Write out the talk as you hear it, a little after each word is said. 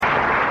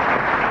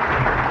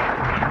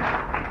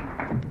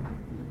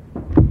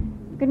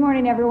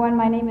morning, everyone.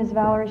 My name is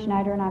Valerie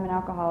Schneider, and I'm an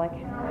alcoholic.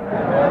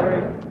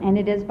 And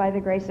it is by the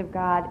grace of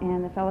God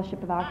and the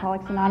Fellowship of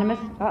Alcoholics Anonymous.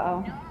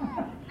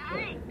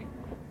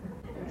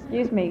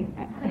 Excuse me.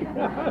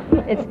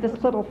 It's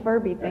this little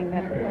Furby thing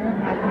that...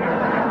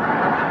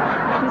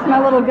 He's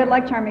my little good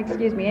luck charm,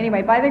 excuse me.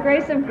 Anyway, by the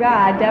grace of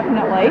God,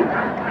 definitely,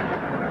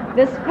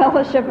 this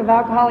Fellowship of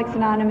Alcoholics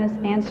Anonymous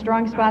and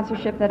strong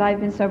sponsorship that I've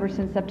been sober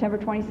since September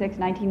 26,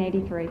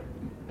 1983.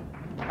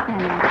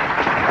 And,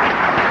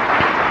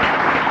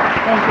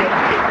 thank you.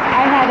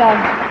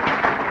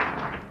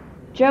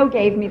 Joe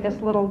gave me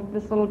this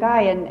little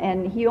guy,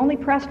 and he only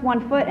pressed one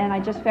foot, and I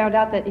just found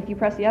out that if you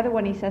press the other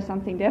one, he says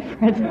something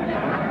different.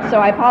 So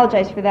I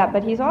apologize for that,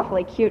 but he's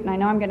awfully cute, and I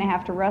know I'm going to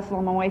have to wrestle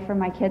him away from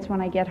my kids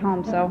when I get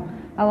home, so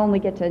I'll only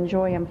get to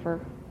enjoy him for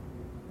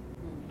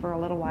a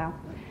little while.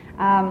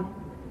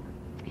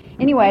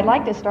 Anyway, I'd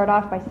like to start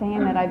off by saying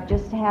that I've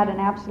just had an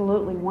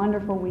absolutely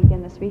wonderful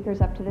weekend. The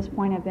speakers up to this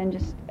point have been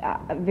just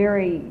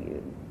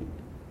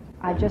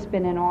I've just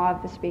been in awe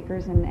of the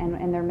speakers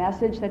and their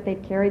message that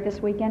they've carried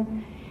this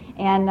weekend.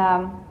 And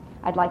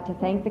I'd like to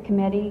thank the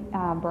committee,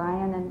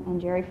 Brian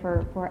and Jerry,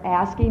 for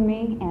asking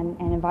me and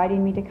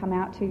inviting me to come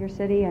out to your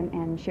city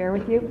and share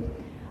with you.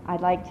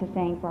 I'd like to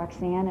thank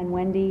Roxanne and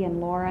Wendy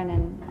and Lauren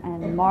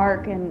and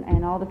Mark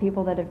and all the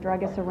people that have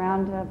drug us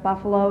around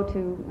Buffalo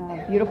to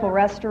beautiful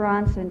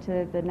restaurants and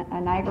to the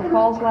Niagara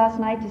Falls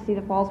last night to see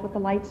the falls with the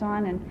lights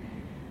on. And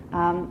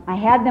I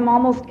had them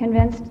almost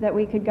convinced that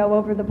we could go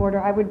over the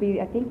border. I would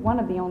be, I think, one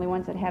of the only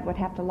ones that would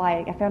have to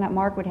lie. I found out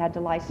Mark would have to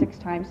lie 6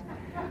 times.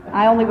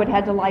 I only would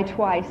have to lie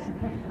twice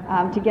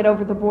to get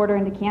over the border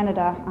into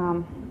Canada.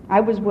 I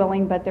was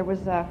willing, but there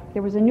was a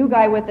new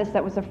guy with us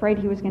that was afraid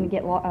he was going to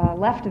get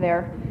left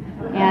there,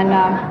 and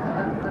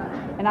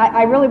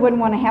I really wouldn't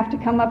want to have to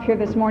come up here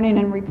this morning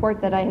and report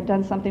that I had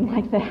done something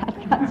like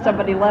that, got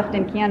somebody left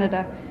in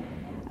Canada.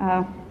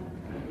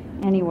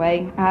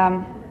 Anyway.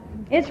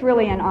 It's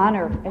really an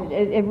honor.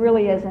 It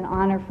really is an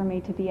honor for me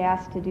to be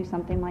asked to do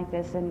something like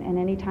this. And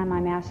anytime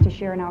I'm asked to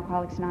share in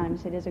Alcoholics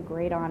Anonymous, it is a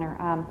great honor.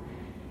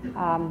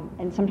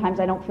 And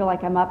sometimes I don't feel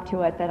like I'm up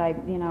to it, that I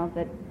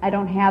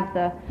don't have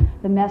the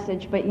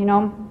message. But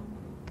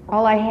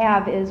all I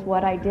have is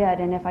what I did.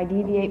 And if I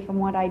deviate from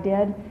what I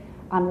did,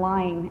 I'm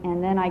lying,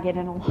 and then I get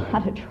in a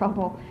lot of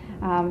trouble.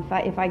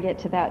 If I get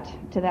to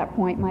that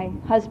point. My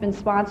husband's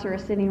sponsor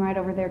is sitting right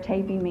over there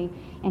taping me,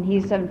 and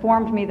he's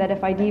informed me that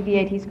if I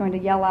deviate, he's going to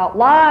yell out,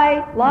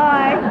 "Lie,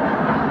 lie!"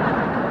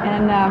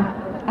 And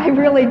I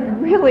really,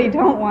 really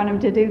don't want him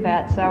to do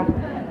that. So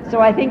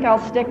I think I'll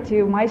stick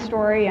to my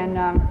story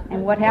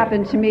and what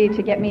happened to me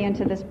to get me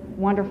into this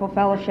wonderful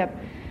fellowship.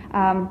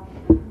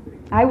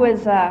 I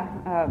was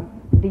the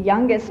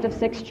youngest of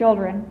 6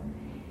 children,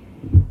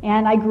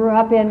 and I grew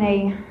up in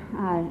a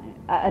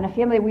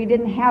family. We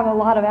didn't have a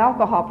lot of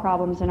alcohol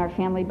problems in our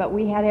family, but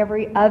we had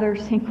every other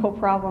single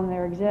problem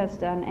there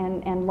exists.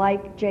 And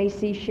like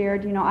J.C.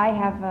 shared, I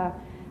have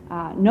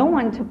no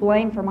one to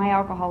blame for my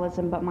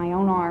alcoholism but my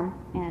own arm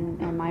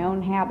and my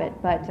own habit.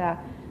 But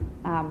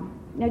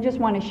I just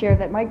want to share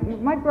that my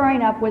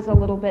growing up was a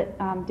little bit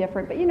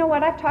different. But you know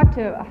what? I've talked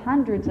to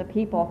hundreds of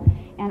people,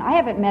 and I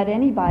haven't met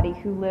anybody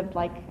who lived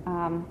like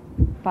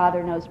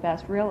Father Knows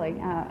Best, really,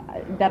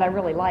 that I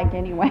really like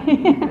anyway.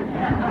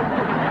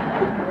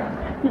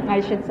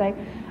 I should say.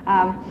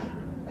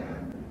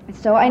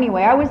 So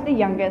anyway, I was the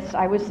youngest.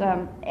 I was,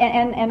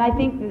 and I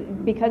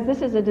think because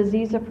this is a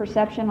disease of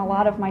perception, a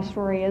lot of my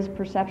story is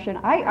perception.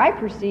 I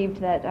perceived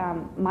that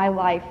my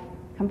life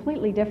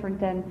completely different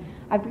than,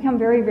 I've become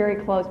very, very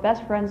close,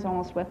 best friends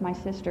almost with my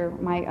sister,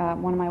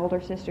 one of my older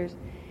sisters,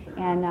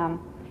 and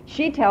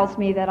she tells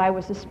me that I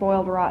was a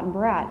spoiled, rotten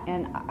brat,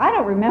 and I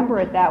don't remember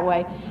it that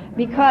way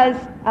because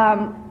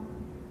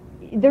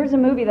there's a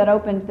movie that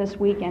opened this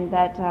weekend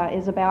that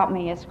is about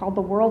me. It's called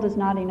The World Is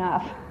Not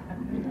Enough.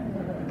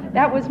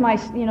 That was my,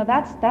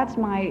 that's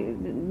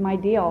my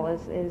deal.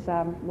 Is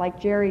like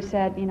Jerry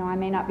said, I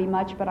may not be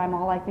much, but I'm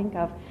all I think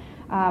of.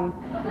 And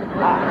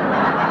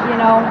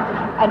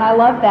I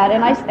love that.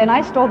 And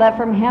I stole that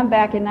from him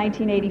back in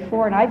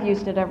 1984, and I've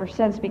used it ever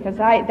since because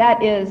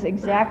that is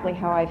exactly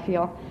how I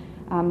feel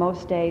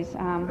most days.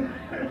 That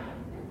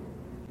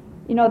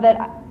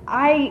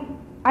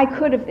I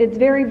could have, it's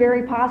very,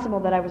 very possible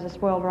that I was a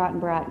spoiled, rotten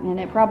brat, and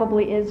it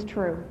probably is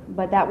true,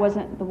 but that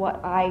wasn't what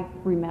I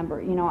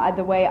remember.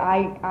 The way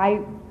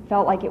I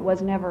felt like it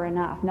was never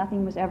enough.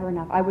 Nothing was ever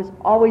enough. I was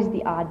always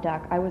the odd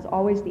duck. I was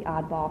always the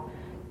oddball.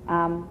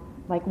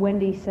 Like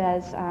Wendy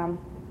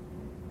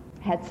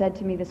had said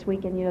to me this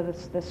weekend,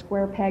 the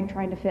square peg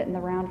trying to fit in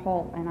the round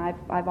hole, and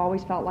I've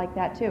always felt like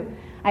that too.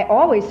 I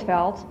always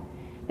felt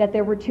that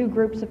there were 2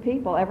 groups of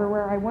people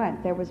everywhere I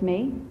went. There was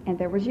me, and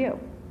there was you.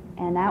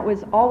 And that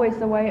was always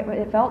the way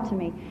it felt to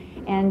me.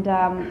 And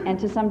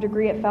to some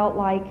degree it felt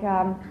like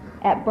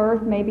at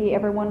birth maybe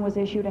everyone was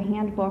issued a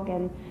handbook,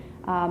 and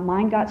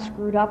mine got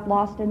screwed up,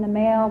 lost in the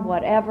mail,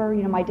 whatever.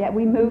 My dad,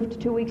 we moved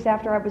 2 weeks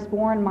after I was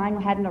born.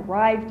 Mine hadn't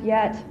arrived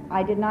yet.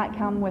 I did not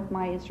come with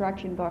my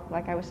instruction book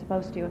like I was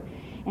supposed to.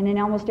 And in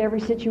almost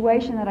every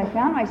situation that I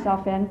found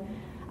myself in,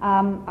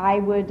 I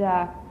would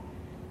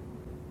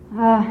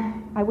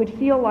I would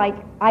feel like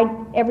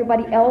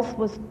everybody else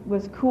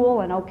was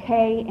cool and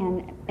okay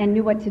and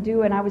knew what to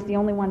do, and I was the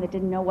only one that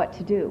didn't know what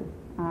to do.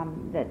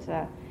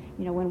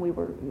 When we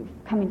were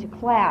coming to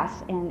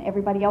class and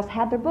everybody else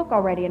had their book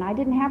already and I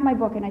didn't have my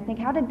book, and I think,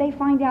 how did they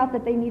find out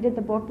that they needed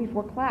the book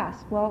before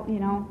class? Well,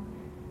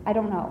 I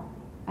don't know.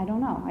 I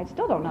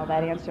still don't know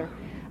that answer.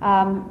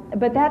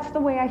 But that's the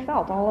way I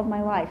felt all of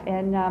my life,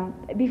 and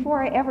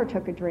before I ever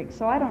took a drink.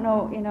 So I don't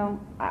know,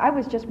 I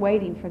was just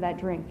waiting for that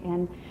drink.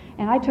 And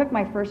I took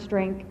my first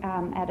drink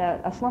at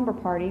a slumber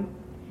party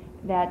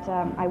that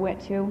I went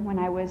to when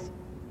I was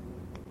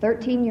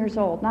 13 years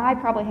old. Now, I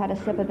probably had a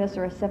sip of this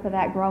or a sip of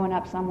that growing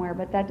up somewhere,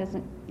 but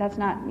that's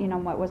not,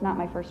 what was not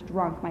my first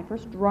drunk. My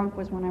first drunk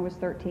was when I was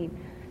 13.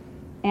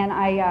 And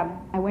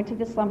I went to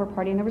this slumber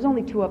party, and there was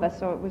only two of us,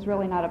 so it was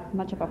really not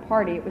much of a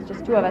party. It was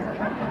just two of us.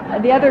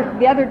 The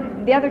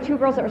other two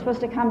girls that were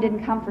supposed to come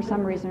didn't come for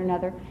some reason or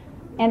another.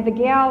 And the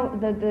gal,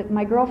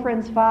 my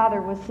girlfriend's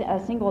father was a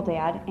single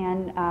dad,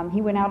 and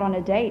he went out on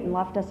a date and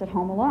left us at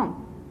home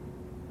alone.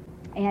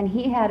 And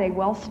he had a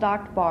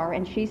well-stocked bar,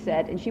 and she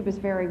said, and she was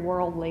very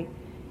worldly,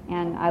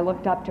 and I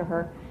looked up to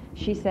her.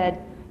 She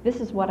said, "This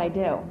is what I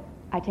do.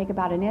 I take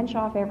about an inch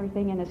off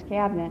everything in his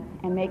cabinet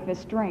and make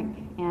this drink."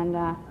 And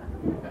I'm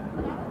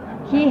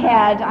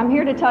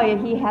here to tell you,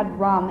 he had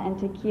rum and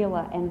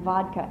tequila and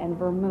vodka and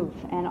vermouth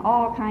and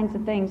all kinds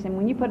of things. And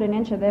when you put an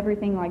inch of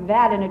everything like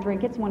that in a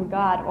drink, it's one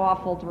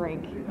god-awful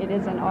drink. It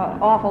is an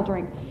awful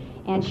drink.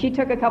 And she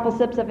took a couple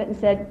sips of it and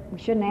said, "We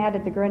shouldn't have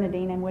added the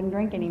grenadine," and wouldn't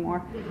drink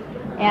anymore.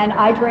 And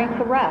I drank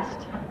the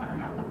rest.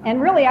 And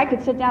really, I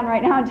could sit down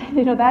right now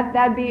and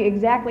that'd be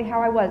exactly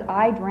how I was.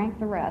 I drank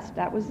the rest.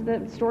 That was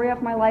the story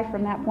of my life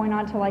from that point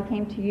on till I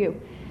came to you.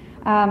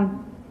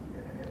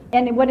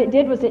 And what it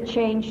did was it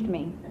changed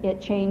me. It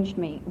changed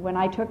me. When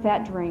I took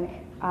that drink,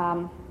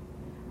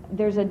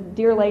 there's a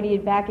dear lady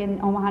back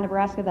in Omaha,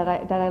 Nebraska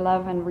that I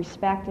love and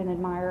respect and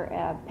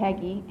admire,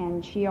 Peggy,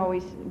 and she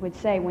always would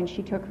say when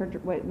she took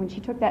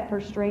that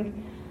first drink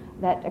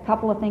that a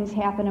couple of things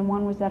happened, and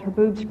one was that her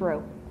boobs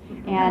grew.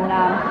 And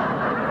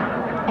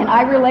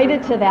I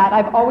related to that.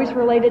 I've always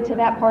related to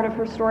that part of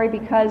her story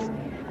because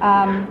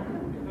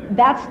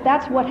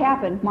that's what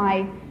happened.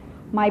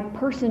 My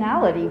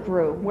personality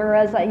grew,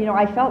 whereas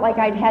I felt like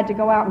I'd had to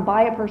go out and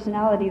buy a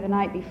personality the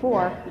night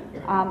before.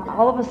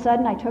 All of a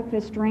sudden, I took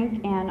this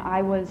drink and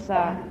I was,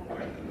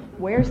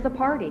 where's the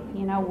party?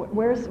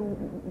 Where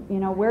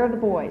are the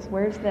boys?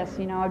 Where's this?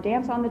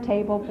 Dance on the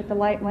table, put the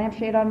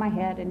lampshade on my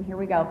head, and here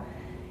we go.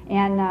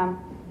 And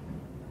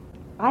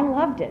I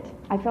loved it.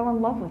 I fell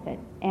in love with it.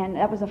 And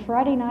that was a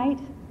Friday night,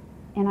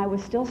 and I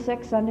was still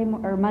sick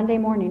Monday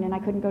morning, and I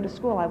couldn't go to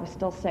school. I was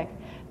still sick.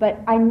 But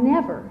I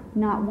never,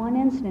 not one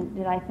instant,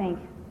 did I think,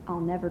 I'll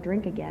never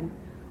drink again.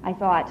 I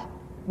thought,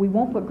 we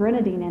won't put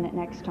grenadine in it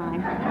next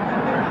time.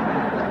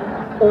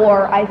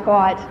 Or I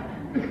thought,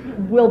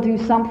 we'll do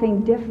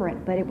something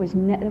different. But it was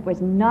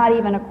not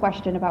even a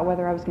question about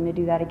whether I was going to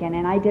do that again.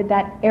 And I did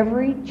that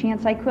every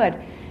chance I could,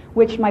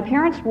 which my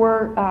parents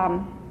were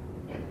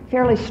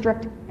fairly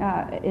strict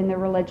in their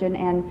religion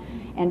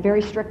and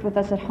very strict with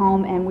us at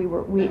home, and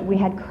we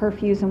had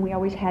curfews, and we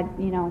always had,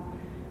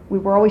 we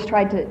were always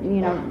tried to,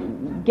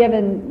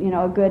 given,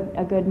 a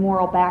good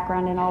moral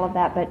background and all of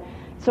that. But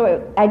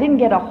so I didn't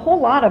get a whole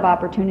lot of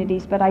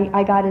opportunities, but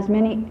I got as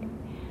many.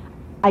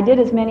 I did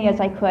as many as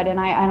I could, and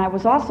I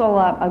was also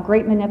a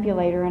great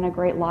manipulator and a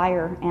great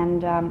liar.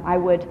 And I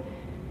would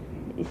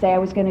say I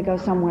was going to go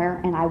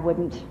somewhere, and I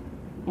wouldn't.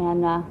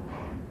 And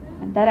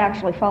that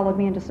actually followed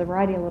me into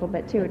sobriety a little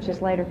bit too. It's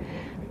just later.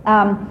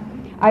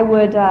 I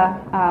would,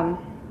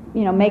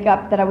 make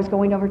up that I was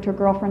going over to a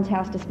girlfriend's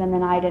house to spend the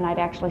night, and I'd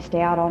actually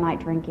stay out all night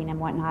drinking and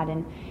whatnot.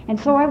 And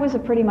so I was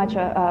pretty much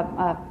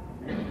a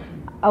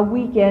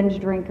weekend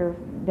drinker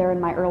there in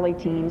my early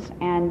teens.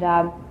 And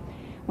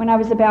when I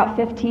was about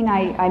 15,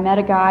 I met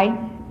a guy,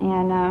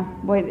 and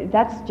boy,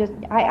 that's just,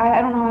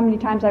 I don't know how many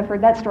times I've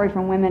heard that story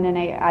from women, and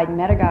I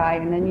met a guy,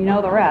 and then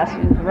the rest,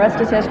 and the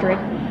rest is history.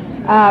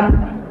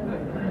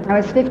 I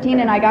was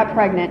 15 and I got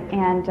pregnant,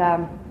 and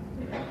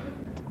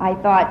I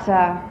thought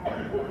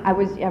I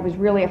was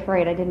really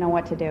afraid. I didn't know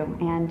what to do,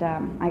 and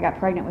I got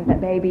pregnant with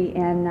that baby,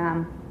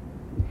 and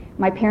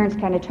my parents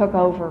kind of took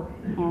over,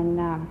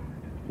 and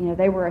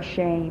they were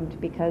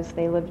ashamed because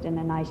they lived in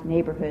a nice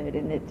neighborhood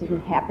and it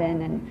didn't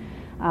happen, and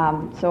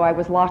so I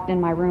was locked in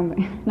my room,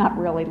 not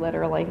really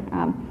literally,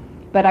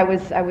 but I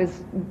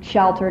was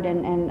sheltered,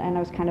 and I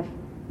was kind of,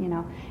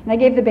 and I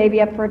gave the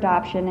baby up for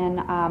adoption, and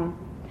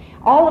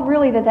all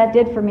really that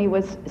did for me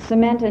was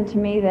cement into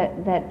me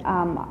that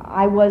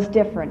I was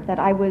different, that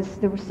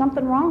there was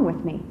something wrong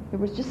with me. There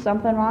was just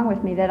something wrong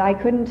with me that I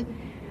couldn't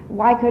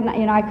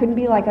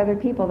be like other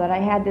people, that I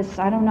had this,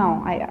 I don't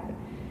know, I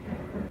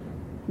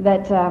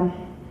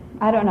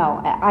don't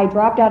know. I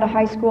dropped out of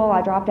high school.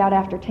 I dropped out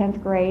after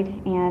 10th grade,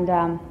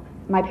 and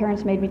my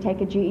parents made me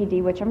take a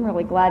GED, which I'm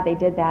really glad they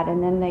did that,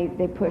 and then they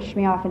pushed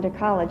me off into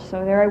college.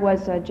 So there I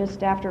was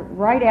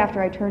right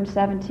after I turned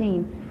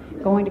 17,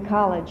 going to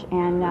college,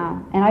 and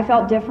I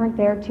felt different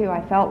there too.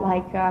 I felt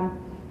like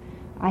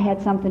I had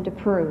something to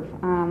prove.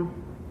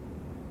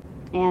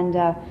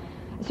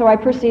 So I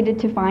proceeded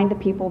to find the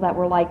people that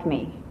were like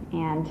me,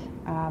 and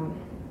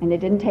it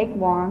didn't take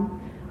long.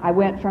 I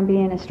went from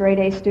being a straight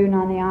A student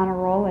on the honor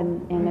roll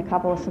in a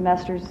couple of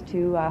semesters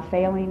to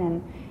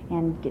failing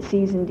and get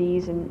C's and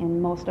D's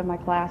in most of my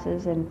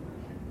classes. And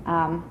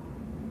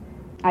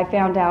I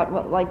found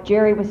out, like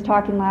Jerry was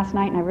talking last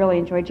night, and I really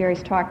enjoyed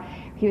Jerry's talk.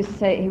 He was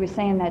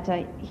saying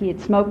that he had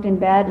smoked in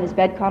bed, and his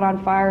bed caught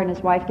on fire, and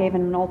his wife gave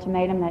him an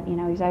ultimatum that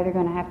he's either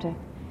going to have to,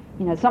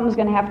 something's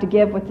going to have to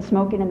give with the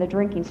smoking and the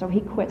drinking. So he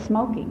quit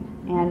smoking.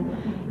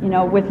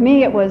 And with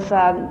me, it was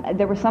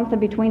there was something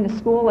between the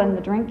school and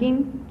the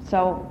drinking,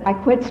 so I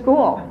quit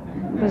school.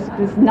 It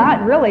was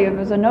not really. It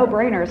was a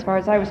no-brainer as far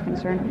as I was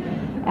concerned,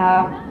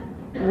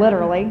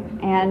 literally.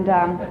 And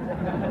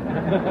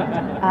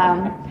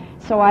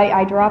so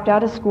I dropped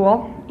out of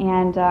school,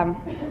 and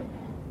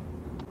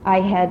I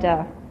had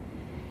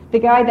the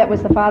guy that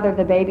was the father of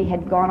the baby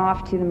had gone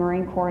off to the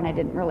Marine Corps, and I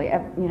didn't really, I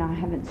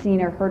haven't seen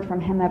or heard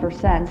from him ever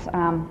since.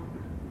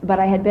 But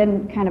I had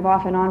been kind of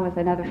off and on with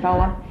another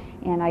fella,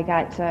 and I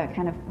got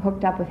kind of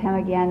hooked up with him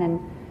again. And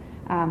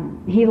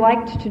he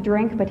liked to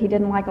drink, but he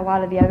didn't like a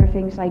lot of the other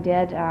things I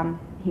did.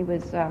 He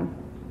was,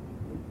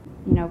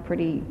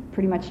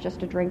 pretty much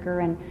just a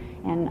drinker, and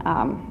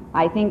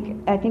I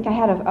think I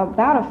had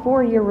about a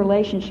 4-year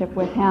relationship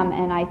with him,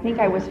 and I think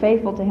I was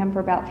faithful to him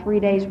for about 3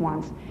 days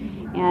once.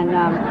 And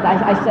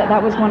I said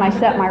that was when I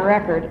set my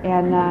record,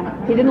 and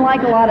he didn't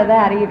like a lot of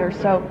that either.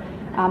 So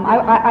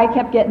I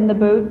kept getting the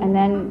boot, and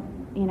then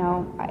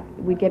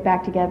we'd get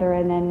back together,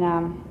 and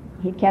then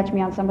he'd catch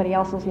me on somebody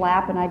else's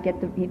lap, and I'd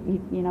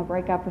he'd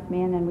break up with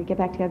me, and then we'd get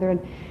back together. And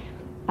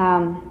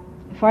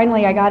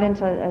finally, I got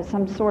into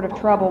some sort of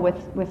trouble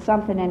with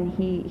something, and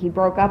he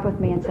broke up with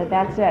me and said,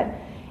 "That's it."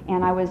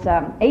 And I was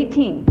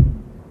 18.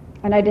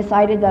 And I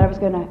decided that I was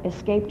going to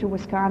escape to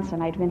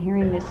Wisconsin. I'd been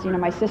hearing this,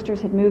 my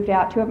sisters had moved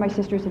out, 2 of my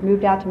sisters had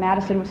moved out to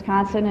Madison,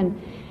 Wisconsin, and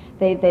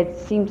they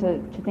seemed to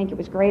think it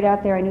was great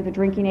out there. I knew the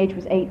drinking age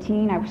was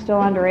 18. I was still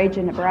underage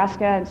in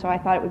Nebraska, and so I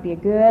thought it would be a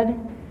good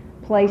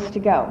place to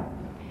go.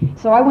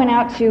 So I went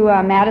out to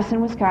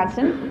Madison,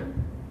 Wisconsin,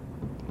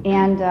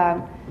 and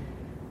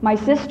my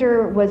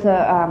sister was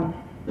a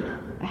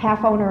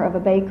half owner of a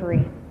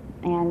bakery,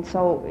 and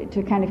so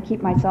to kind of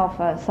keep myself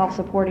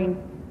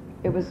self-supporting,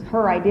 it was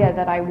her idea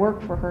that I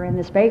work for her in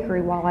this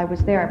bakery while I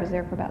was there. I was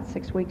there for about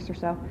 6 weeks or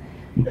so.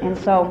 And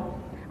so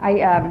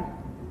I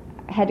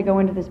had to go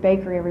into this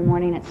bakery every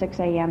morning at 6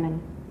 a.m.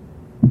 And,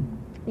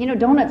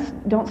 donuts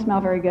don't smell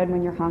very good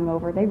when you're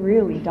hungover. They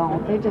really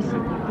don't. They're just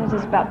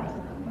about,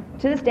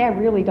 to this day, I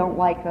really don't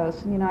like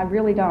those. I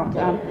really don't.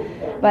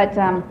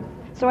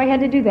 So I had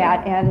to do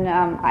that, and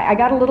I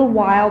got a little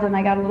wild, and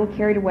I got a little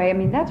carried away. I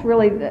mean, that's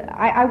really,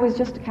 I was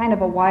just kind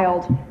of a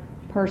wild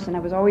person. I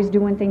was always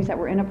doing things that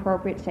were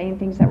inappropriate, saying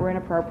things that were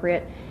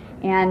inappropriate,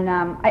 and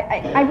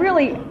I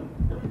really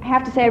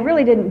have to say I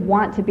really didn't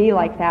want to be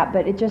like that,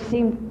 but it just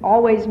seemed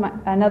always,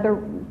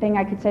 another thing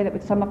I could say that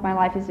would sum up my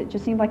life is it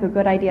just seemed like a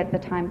good idea at the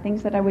time.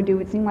 Things that I would do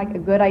would seem like a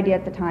good idea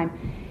at the time.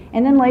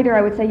 And then later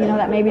I would say,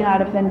 that maybe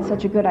not have been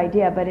such a good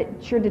idea, but it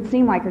sure did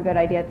seem like a good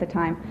idea at the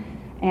time.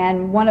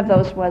 And one of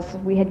those was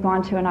we had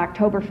gone to an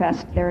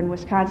Oktoberfest there in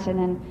Wisconsin,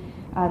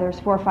 and there was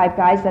 4 or 5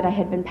 guys that I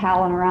had been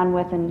palling around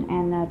with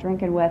and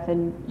drinking with,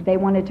 and they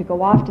wanted to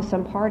go off to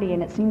some party,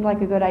 and it seemed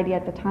like a good idea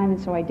at the time, and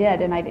so I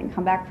did, and I didn't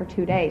come back for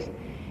 2 days.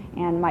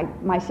 And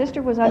my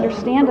sister was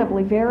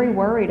understandably very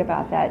worried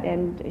about that,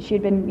 and she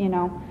had been,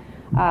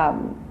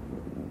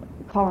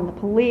 calling the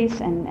police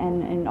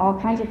and all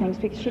kinds of things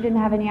because she didn't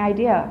have any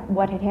idea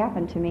what had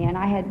happened to me, and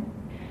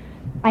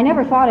I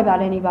never thought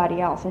about anybody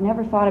else. I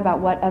never thought about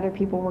what other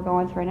people were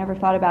going through. I never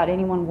thought about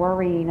anyone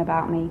worrying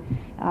about me.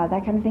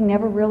 That kind of thing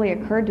never really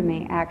occurred to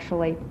me,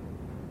 actually.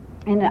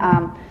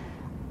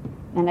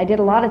 And I did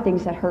a lot of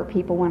things that hurt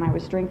people when I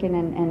was drinking,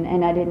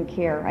 and I didn't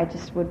care. I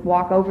just would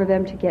walk over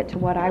them to get to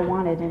what I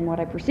wanted and what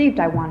I perceived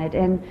I wanted.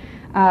 And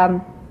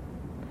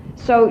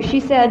so she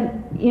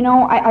said,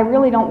 I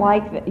really don't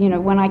like that,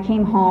 when I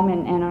came home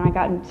and I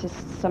got into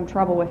some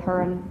trouble with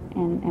her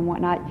and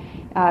whatnot,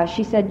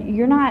 she said,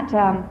 you're not...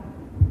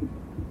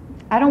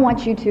 I don't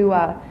want you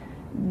to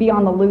be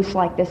on the loose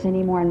like this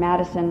anymore in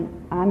Madison.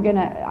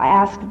 I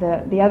asked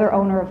the other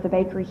owner of the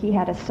bakery, he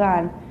had a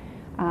son.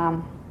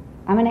 I'm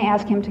going to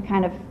ask him to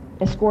kind of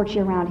escort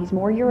you around. He's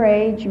more your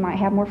age. You might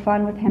have more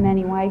fun with him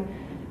anyway.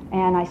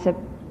 And I said,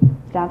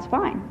 that's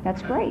fine.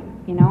 That's great.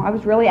 I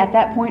was really at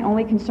that point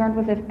only concerned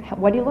with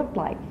what he looked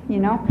like,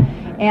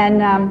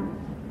 And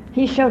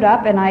he showed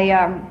up, and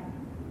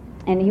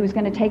he was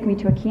going to take me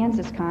to a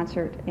Kansas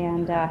concert.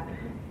 And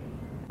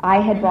I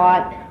had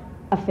bought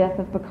a 5th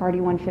of Bacardi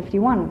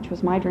 151, which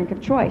was my drink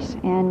of choice.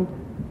 And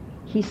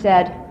he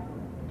said,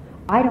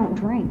 I don't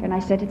drink. And I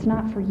said, it's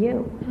not for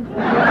you.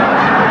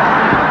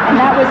 And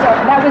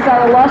that was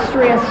our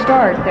illustrious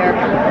start there.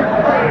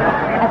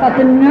 I thought,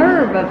 the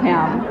nerve of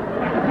him.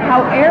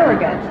 How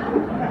arrogant.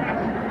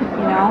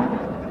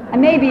 I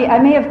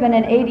may have been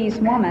an 80s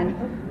woman,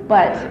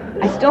 but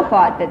I still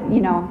thought that,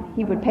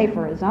 he would pay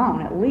for his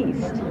own at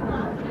least.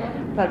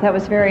 Thought that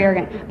was very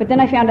arrogant. But then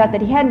I found out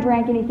that he hadn't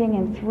drank anything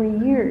in 3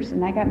 years,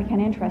 and that got me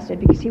kind of interested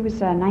because he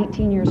was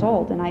 19 years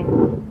old, and I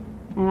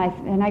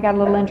got a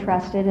little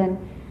interested, and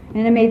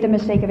I made the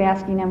mistake of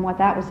asking him what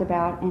that was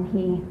about,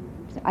 and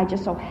I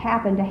just so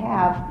happened to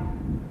have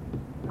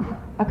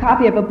a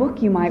copy of a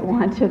book you might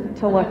want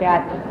to look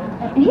at.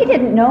 And he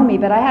didn't know me,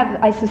 but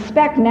I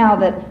suspect now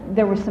that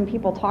there were some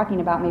people talking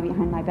about me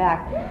behind my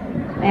back.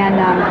 And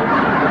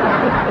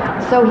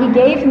so he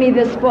gave me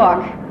this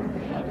book,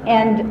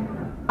 and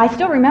I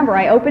still remember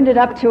I opened it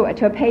up to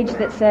a page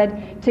that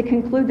said, "To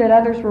conclude that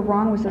others were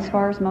wrong was as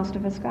far as most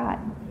of us got."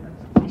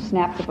 I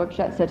snapped the book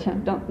shut and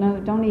said,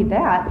 don't need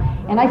that.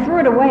 And I threw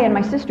it away, and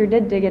my sister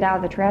did dig it out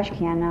of the trash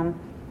can.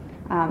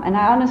 And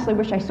I honestly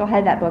wish I still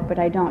had that book, but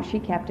I don't. She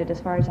kept it as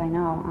far as I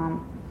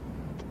know.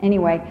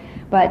 Anyway,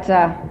 but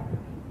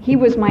he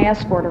was my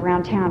escort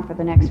around town for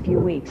the next few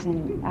weeks.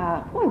 And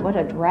boy, what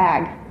a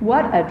drag.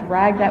 What a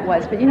drag that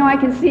was. But I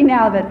can see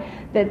now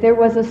that there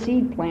was a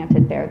seed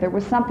planted there. There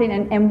was something,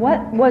 and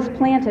what was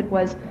planted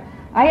was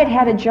I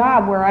had a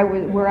job where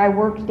I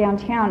worked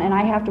downtown, and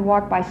I have to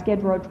walk by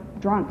Skid Row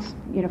drunks,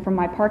 from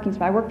my parking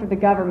spot. I worked for the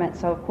government,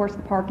 so of course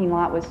the parking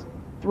lot was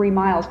 3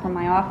 miles from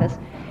my office,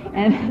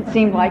 and it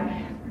seemed like,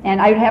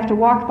 and I would have to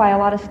walk by a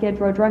lot of Skid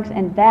Row drunks,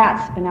 and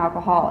that's an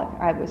alcoholic.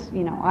 I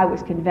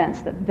was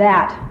convinced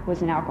that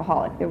was an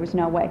alcoholic. There was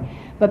no way.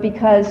 But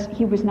because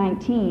he was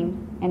 19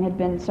 and had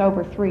been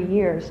sober 3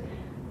 years,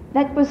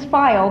 that was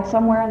filed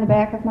somewhere in the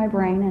back of my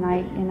brain, and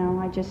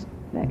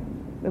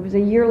it was a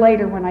year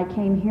later when I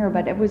came here,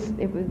 but that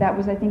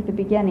was I think the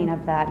beginning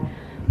of that.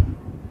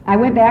 I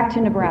went back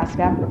to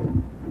Nebraska,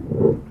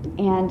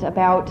 and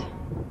about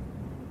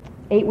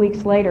 8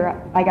 weeks later,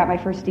 I got my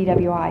first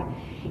DWI,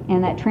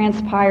 and that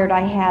transpired.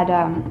 I had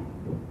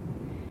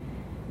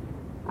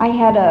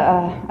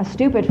a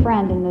stupid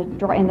friend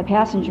in the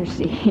passenger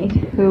seat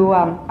who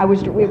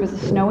it was a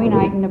snowy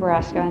night in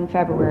Nebraska in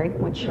February,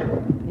 which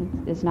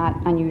is not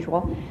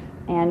unusual,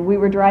 and we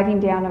were driving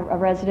down a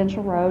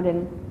residential road,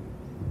 and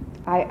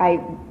I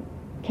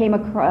came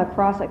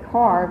across a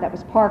car that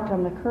was parked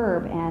on the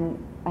curb, and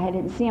I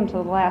didn't see him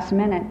till the last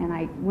minute, and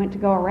I went to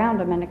go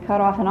around him, and it cut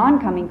off an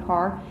oncoming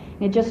car,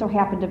 and it just so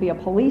happened to be a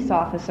police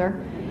officer,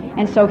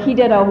 and so he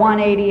did a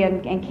 180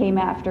 and came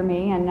after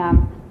me and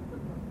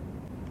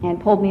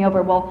pulled me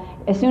over. Well,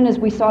 as soon as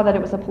we saw that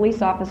it was a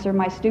police officer,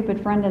 my stupid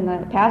friend in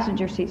the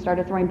passenger seat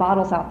started throwing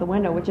bottles out the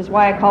window, which is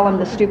why I call him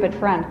the stupid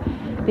friend,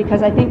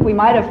 because I think we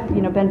might have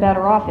been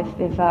better off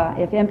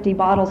if empty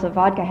bottles of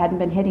vodka hadn't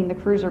been hitting the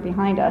cruiser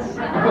behind us.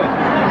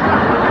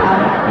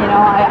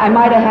 I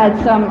might have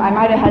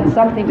had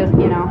something to.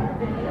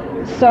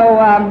 So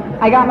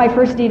I got my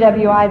first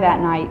DWI that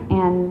night,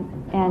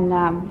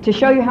 and to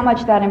show you how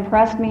much that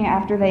impressed me,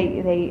 after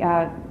they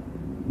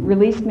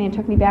released me and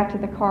took me back to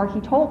the car,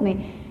 he told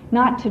me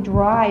not to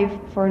drive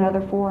for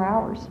another 4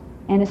 hours.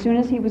 And as soon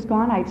as he was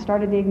gone, I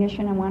started the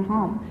ignition and went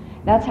home.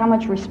 That's how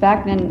much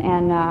respect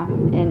and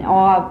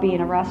awe of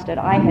being arrested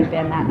I had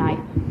been that night.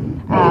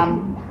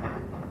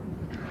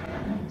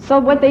 So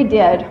what they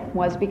did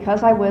was,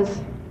 because I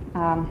was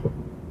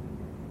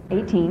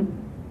 18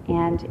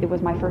 and it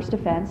was my first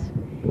offense,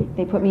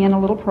 they put me in a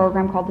little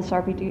program called the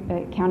Sarpy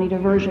County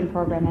Diversion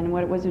Program, and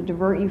what it was to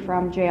divert you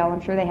from jail.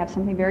 I'm sure they have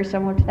something very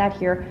similar to that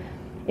here.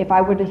 If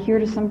I would adhere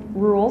to some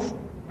rules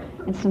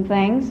and some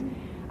things,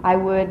 I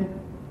would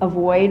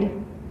avoid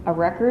a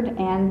record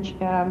and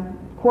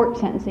court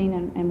sentencing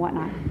and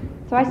whatnot.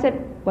 So I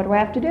said, what do I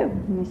have to do?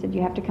 And they said,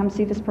 you have to come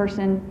see this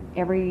person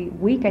every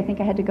week. I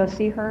think I had to go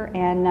see her,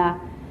 and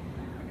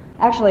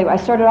actually I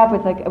started off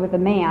with a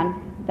man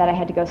that I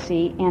had to go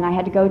see, and I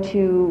had to go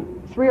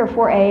to 3 or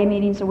 4 AA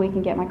meetings a week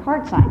and get my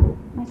card signed.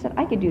 I said,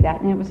 I could do that,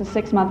 and it was a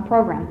 6-month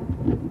program.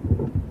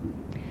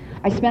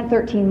 I spent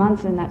 13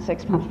 months in that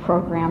 6-month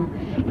program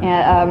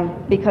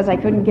because I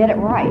couldn't get it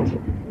right.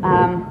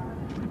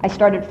 I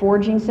started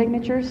forging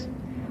signatures.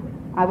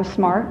 I was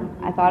smart.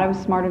 I thought I was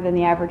smarter than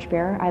the average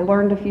bear. I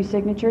learned a few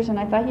signatures, and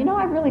I thought,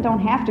 I really don't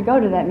have to go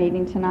to that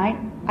meeting tonight.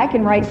 I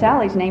can write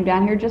Sally's name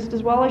down here just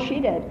as well as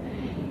she did.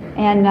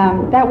 And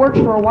that worked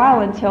for a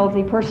while until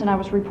the person I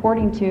was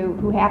reporting to,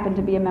 who happened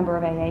to be a member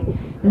of AA,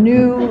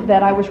 knew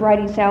that I was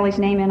writing Sally's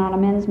name in on a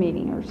men's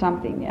meeting or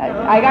something.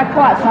 I got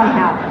caught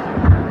somehow.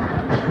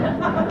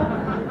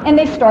 And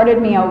they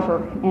started me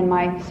over in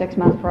my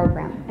 6-month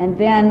program. And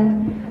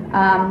then,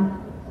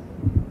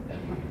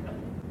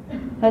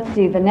 let's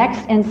see, the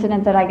next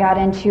incident that I got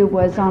into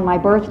was on my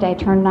birthday. I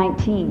turned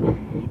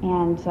 19.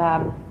 And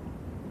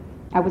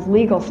I was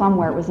legal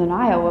somewhere. It was in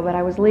Iowa, but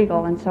I was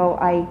legal. And so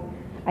I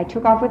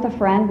took off with a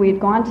friend. We had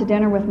gone to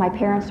dinner with my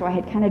parents, so I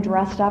had kind of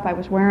dressed up. I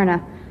was wearing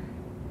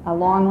a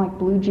long,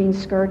 blue jean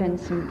skirt and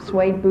some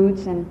suede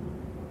boots and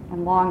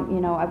long,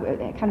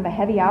 kind of a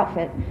heavy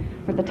outfit.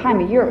 For the time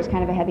of year, it was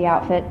kind of a heavy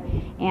outfit.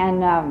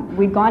 And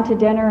we'd gone to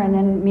dinner, and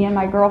then me and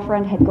my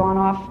girlfriend had gone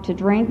off to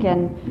drink,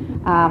 and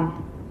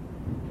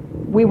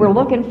we were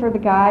looking for the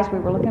guys, we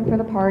were looking for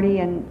the party,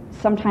 and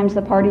sometimes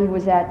the party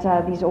was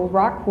at these old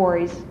rock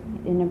quarries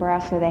in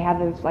Nebraska. They have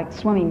those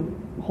swimming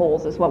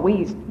holes is what we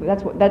used.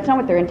 That's not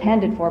what they're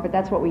intended for, but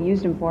that's what we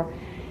used them for.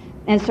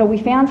 And so we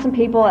found some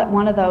people at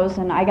one of those,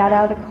 and I got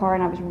out of the car,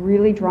 and I was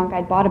really drunk.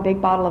 I'd bought a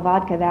big bottle of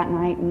vodka that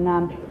night,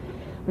 and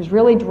was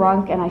really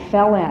drunk, and I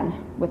fell in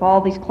with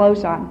all these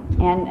clothes on.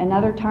 And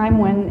another time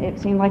when it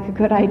seemed like a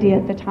good idea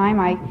at the time,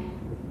 I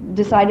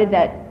decided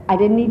that I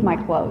didn't need my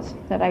clothes,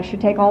 that I should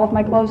take all of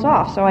my clothes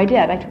off. So I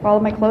did. I took all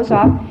of my clothes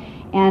off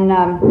and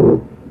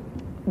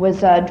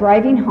was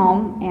driving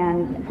home,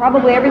 and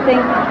probably everything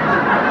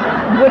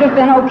would have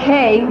been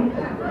okay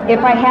if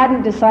I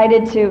hadn't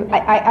decided to.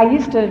 I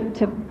used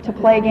to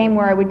play a game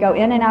where I would go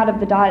in and out of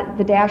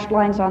the dashed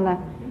lines on the,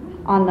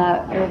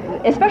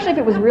 especially if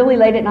it was really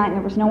late at night and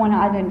there was no one.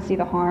 I didn't see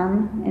the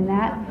harm in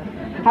that.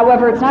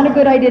 However, it's not a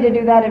good idea to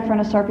do that in front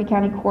of Sarpy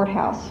County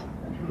Courthouse,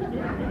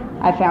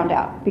 I found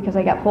out, because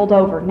I got pulled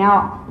over.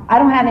 Now, I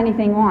don't have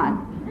anything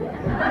on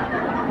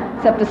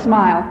except a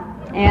smile,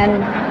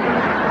 and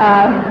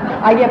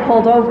I get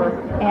pulled over,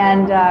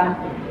 and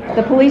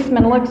the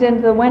policeman looked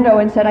into the window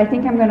and said, "I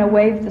think I'm going to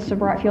waive the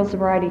field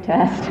sobriety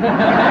test."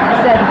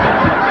 I said,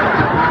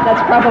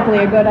 "That's probably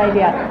a good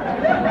idea."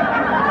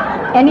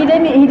 And he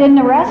didn't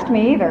arrest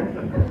me either.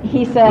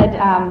 He said,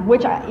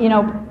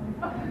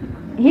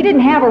 he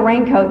didn't have a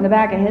raincoat in the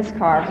back of his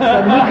car,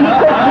 so he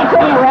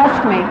couldn't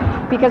arrest me,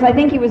 because I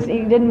think he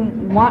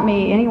didn't want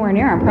me anywhere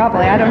near him,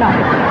 probably, I don't know.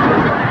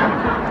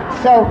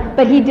 So,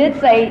 but he did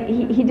say,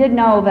 he did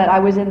know that I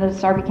was in the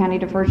Sarpy County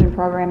Diversion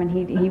Program, and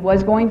he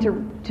was going to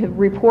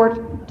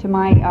report to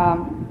my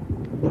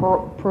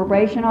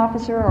probation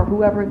officer, or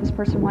whoever this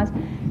person was,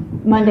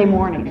 Monday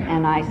morning.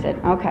 And I said,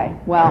 okay,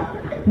 well,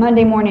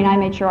 Monday morning I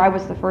made sure I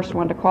was the first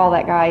one to call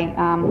that guy,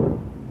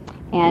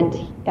 and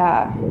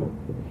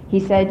he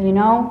said,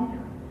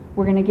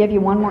 we're going to give you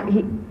one more.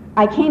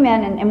 I came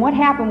in, and what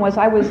happened was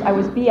I was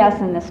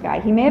BSing this guy.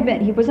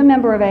 He was a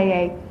member of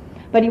AA,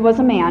 but he was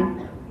a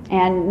man,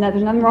 and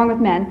there's nothing wrong with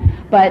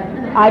men. But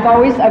I've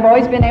always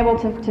been able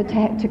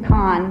to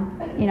con,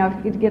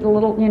 get a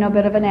little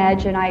bit of an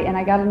edge, and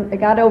I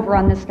got over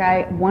on this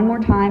guy one more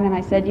time, and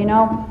I said,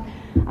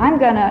 I'm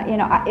gonna,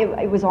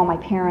 it was all my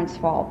parents'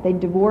 fault. They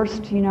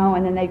divorced,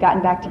 and then they'd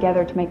gotten back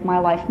together to make my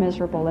life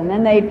miserable. And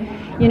then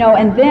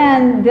and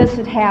then this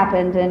had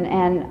happened,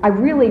 and I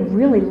really,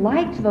 really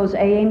liked those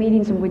AA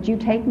meetings, and would you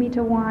take me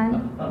to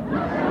one?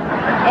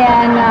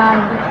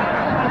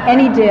 And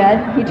he did.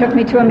 He took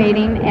me to a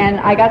meeting, and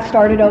I got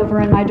started over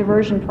in my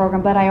diversion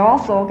program, but I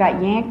also got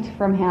yanked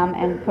from him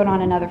and put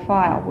on another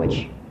file,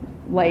 which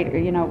later,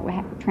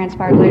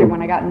 transpired later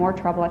when I got in more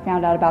trouble. I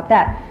found out about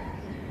that.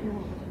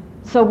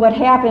 So what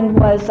happened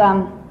was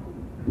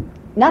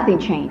nothing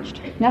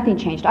changed. Nothing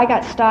changed. I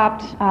got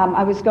stopped.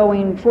 I was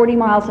going 40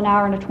 miles an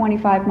hour in a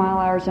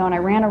 25-mile-an-hour zone. I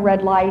ran a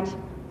red light,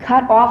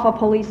 cut off a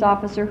police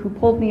officer who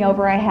pulled me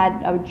over. I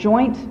had a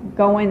joint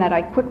going that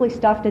I quickly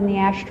stuffed in the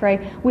ashtray.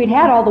 We'd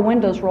had all the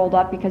windows rolled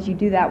up, because you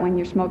do that when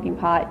you're smoking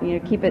pot.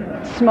 Keep it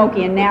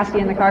smoky and nasty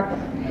in the car.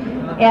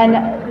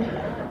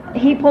 And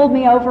he pulled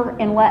me over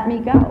and let me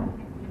go.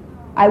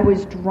 I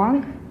was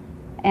drunk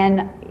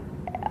and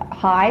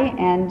high,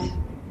 and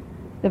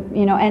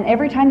and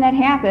every time that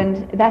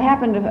happened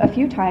a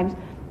few times,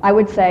 I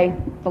would say,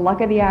 the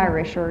luck of the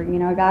Irish, or,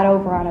 I got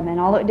over on him, and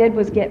all it did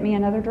was get me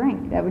another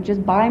drink. That would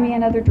just buy me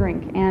another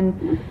drink.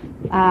 And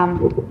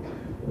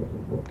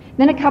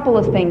then a couple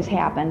of things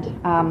happened.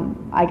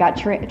 I got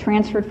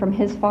transferred from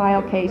his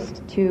file case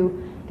to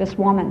this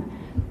woman,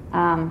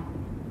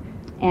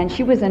 and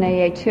she was in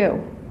AA too,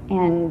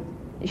 and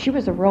she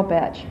was a real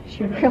bitch.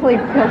 She really,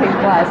 really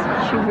was.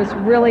 She was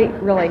really,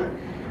 really...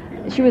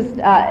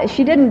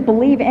 she didn't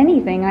believe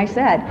anything I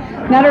said.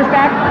 Matter of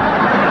fact,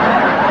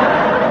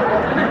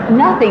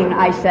 nothing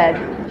I said.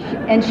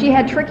 And she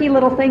had tricky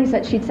little things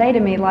that she'd say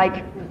to me,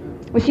 like,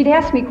 she'd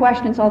ask me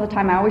questions all the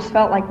time. I always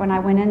felt like when I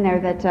went in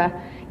there that,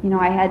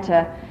 I had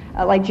to,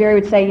 like Jerry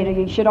would say,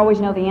 you should always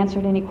know the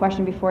answer to any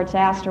question before it's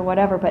asked or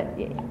whatever.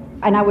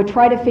 And I would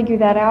try to figure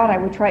that out. I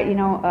would try,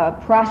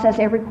 process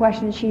every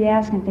question she'd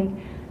ask and think,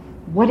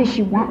 what does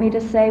she want me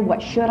to say?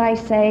 What should I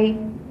say?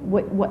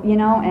 What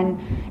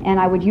and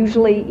I would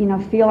usually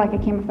feel like I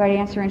came with the right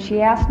answer. And she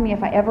asked me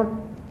if I ever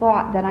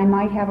thought that I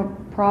might have a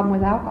problem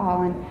with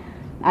alcohol, and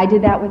I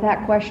did that with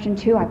that question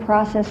too. I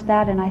processed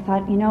that, and I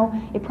thought,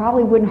 it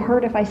probably wouldn't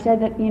hurt if I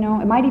said that,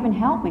 it might even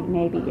help me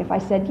maybe if I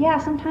said, yeah,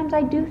 sometimes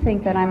I do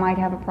think that I might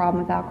have a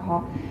problem with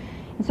alcohol.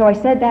 And so I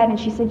said that, and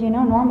she said,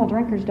 normal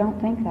drinkers don't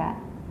think that.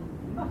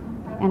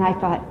 And I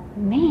thought,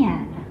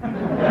 man,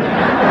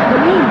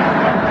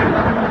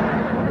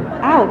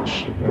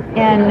 ouch.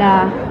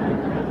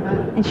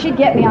 And she'd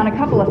get me on a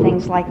couple of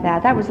things like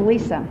that. That was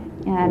Lisa,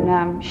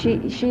 and she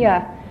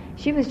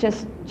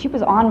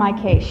was on my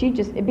case.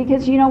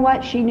 Because you know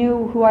what? She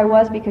knew who I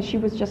was, because she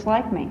was just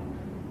like me.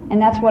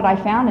 And that's what I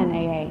found in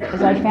AA,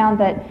 is I found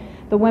that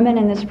the women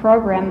in this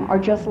program are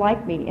just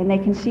like me, and they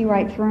can see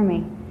right through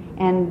me.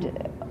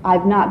 And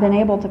I've not been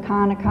able to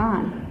con a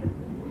con.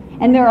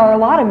 And there are a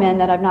lot of men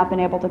that I've not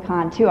been able to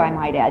con too, I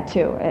might add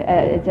too.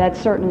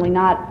 That's certainly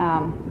not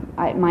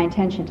my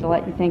intention to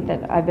let you think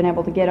that I've been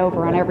able to get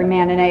over on every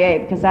man in AA,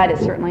 because that is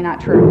certainly not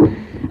true.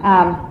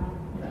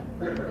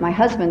 My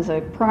husband's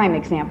a prime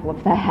example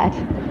of that.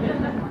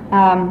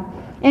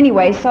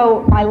 Anyway,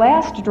 so my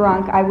last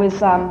drunk, I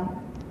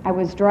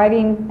was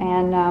driving,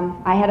 and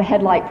I had a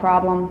headlight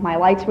problem. My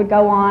lights would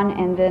go on,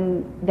 and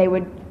then they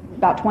would,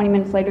 about 20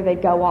 minutes later,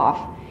 they'd go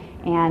off.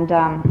 And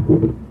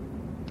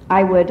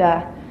I would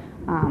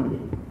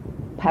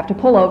have to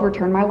pull over,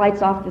 turn my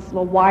lights off. This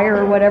little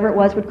wire or whatever it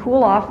was would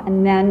cool off,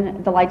 and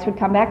then the lights would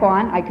come back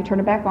on. I could turn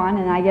it back on,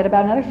 and I get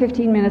about another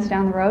 15 minutes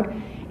down the road,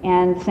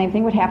 and the same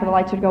thing would happen. The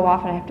lights would go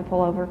off, and I have to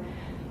pull over.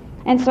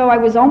 And so I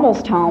was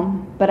almost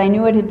home, but I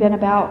knew it had been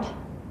about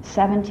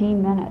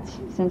 17 minutes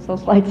since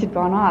those lights had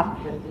gone off.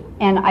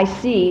 And I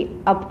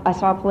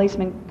saw a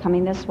policeman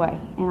coming this way,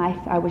 and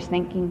I was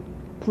thinking,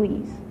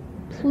 please,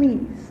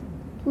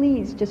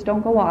 just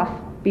don't go off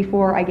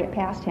before I get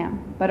past him.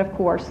 But of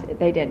course,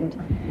 they didn't.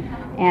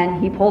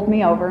 And he pulled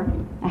me over.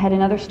 I had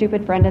another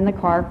stupid friend in the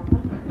car.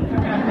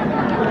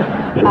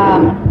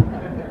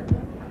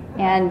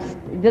 And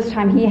this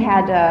time he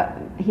had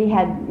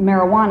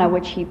marijuana,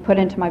 which he put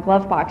into my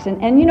glove box.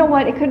 And you know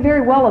what? It could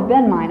very well have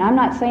been mine. I'm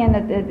not saying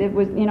that it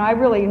was, I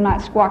really am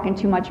not squawking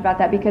too much about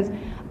that, because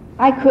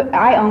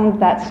I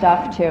owned that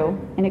stuff too,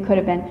 and it could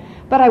have been.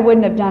 But I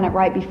wouldn't have done it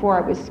right before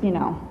I was,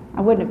 I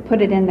wouldn't have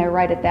put it in there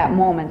right at that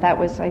moment. That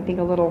was, I think,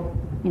 a little,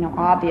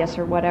 obvious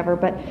or whatever.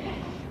 But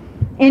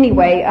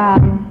anyway,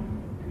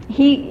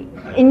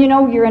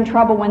 you're in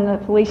trouble when the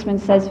policeman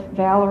says,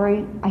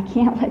 "Valerie, I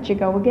can't let you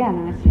go again."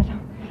 And I said,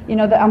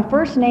 on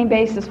first name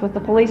basis with the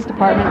police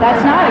department,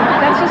 that's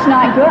just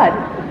not good.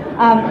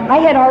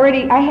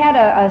 I had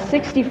a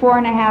 64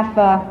 and a half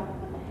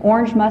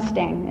orange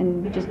Mustang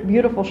in just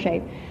beautiful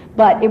shape,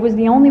 but it was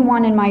the only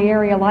one in my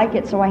area like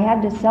it, so I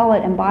had to sell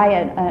it and buy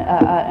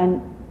an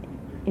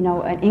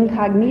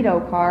incognito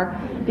car,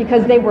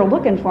 because they were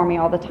looking for me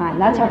all the time.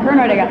 That's how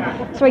paranoid I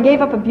got. So I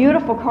gave up a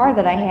beautiful car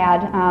that I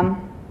had.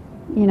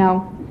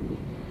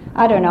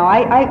 I don't know.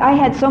 I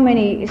had so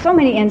many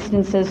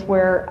instances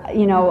where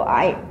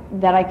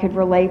that I could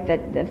relate,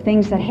 that the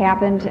things that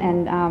happened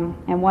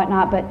and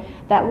whatnot. But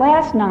that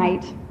last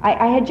night,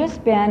 I had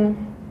just been.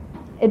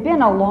 It'd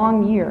been a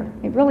long year.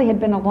 It really had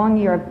been a long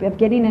year of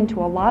getting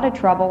into a lot of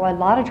trouble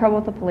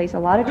with the police, a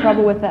lot of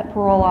trouble with that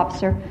parole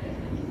officer,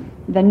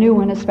 the new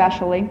one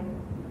especially,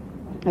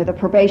 or the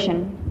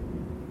probation,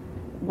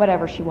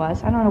 whatever she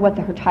was. I don't know what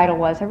her title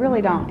was. I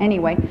really don't.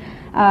 Anyway,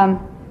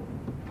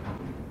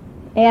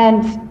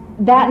 and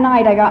that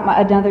night I got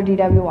another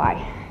DWI.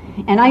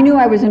 And I knew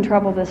I was in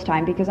trouble this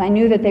time, because I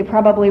knew that they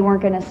probably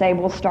weren't going to say,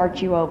 "We'll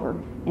start you over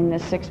in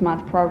this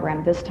 6-month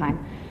program this time."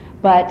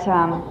 But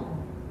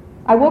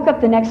I woke up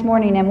the next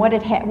morning, and what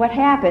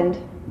happened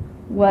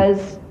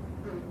was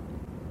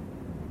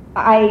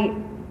I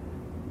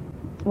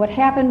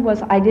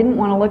didn't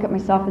want to look at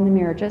myself in the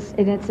mirror.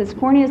 It's as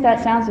corny as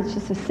that sounds, it's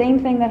just the same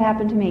thing that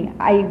happened to me.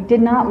 I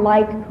did not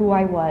like who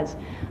I was.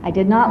 I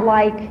did not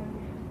like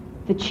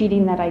the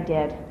cheating that I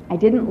did. I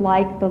didn't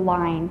like the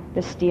lying,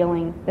 the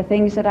stealing, the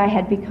things that I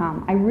had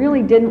become. I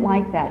really didn't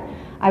like that.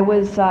 I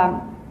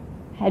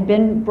had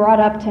been brought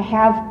up to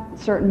have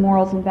certain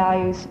morals and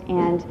values,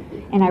 and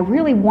I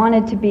really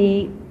wanted to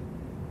be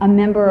a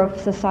member of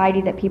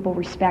society that people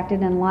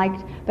respected and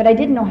liked, but I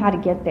didn't know how to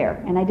get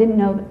there, and I didn't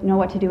know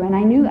what to do. And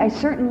I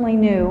certainly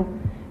knew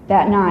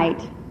that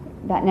night,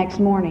 that next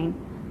morning,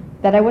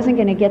 that I wasn't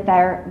going to get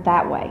there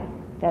that way,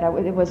 that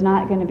it was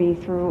not going to be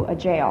through a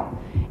jail.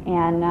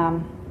 And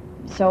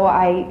so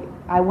I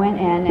went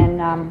in,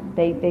 and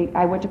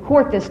I went to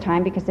court this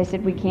time, because they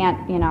said, "We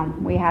can't,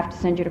 we have to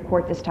send you to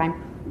court this time."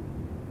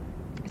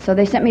 So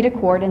they sent me to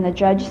court, and the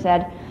judge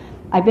said,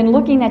 "I've been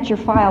looking at your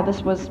file."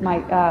 This was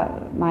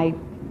my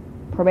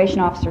probation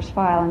officer's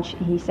file, and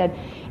he said,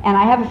 "And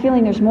I have a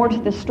feeling there's more to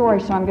this story,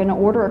 so I'm going to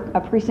order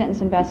a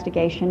pre-sentence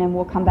investigation, and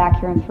we'll come back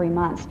here in 3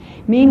 months.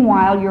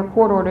 Meanwhile, you're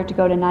court ordered to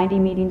go to 90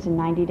 meetings in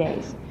 90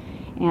 days."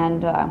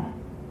 And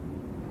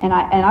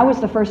I was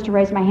the first to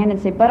raise my hand and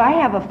say, "But I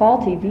have a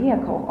faulty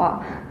vehicle.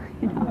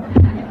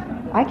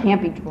 I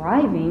can't be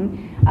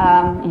driving."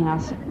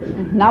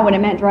 Not when it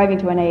meant driving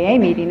to an AA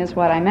meeting is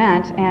what I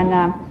meant.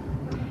 And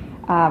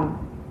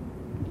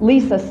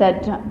Lisa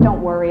said,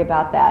 "Don't worry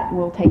about that.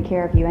 We'll take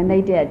care of you." And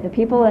they did. The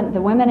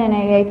women in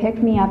AA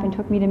picked me up and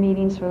took me to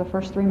meetings for the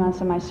first 3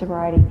 months of my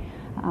sobriety.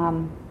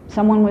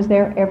 Someone was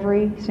there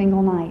every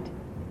single night,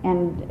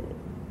 and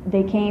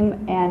they came,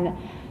 and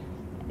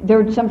there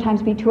would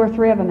sometimes be 2 or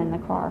 3 of them in the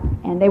car,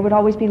 and they would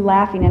always be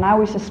laughing, and I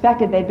always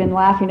suspected they'd been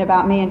laughing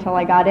about me until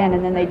I got in,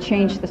 and then they'd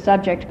change the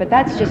subject. But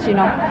that's just,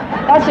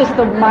 that's just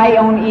my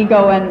own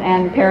ego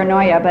and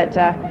paranoia. But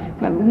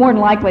more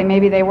than likely,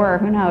 maybe they were.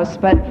 Who knows?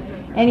 But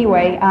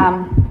anyway,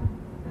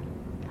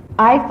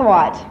 I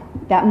thought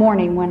that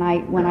morning when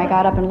I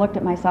got up and looked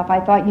at myself,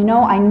 I thought,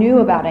 I knew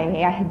about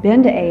AA. I had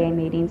been to AA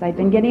meetings. I'd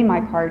been getting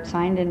my card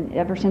signed, and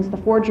ever since the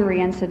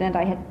forgery incident,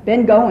 I had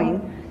been going,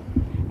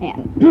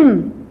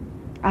 and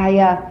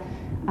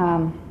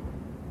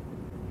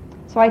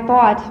so I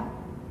thought,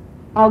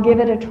 I'll give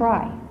it a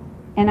try.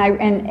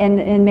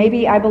 And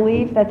maybe I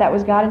believe that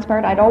was God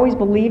inspired. I'd always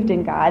believed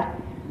in God,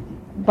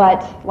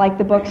 but like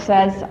the book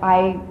says,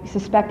 I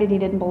suspected he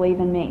didn't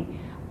believe in me,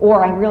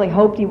 or I really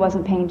hoped he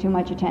wasn't paying too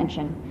much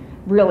attention.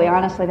 really,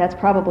 honestly, that's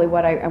probably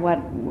what I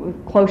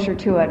went closer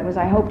to it, was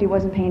I hoped he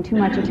wasn't paying too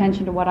much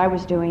attention to what I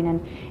was doing,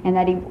 and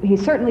that he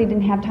certainly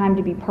didn't have time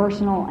to be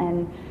personal,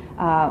 and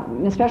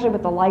especially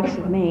with the likes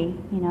of me,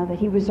 that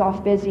he was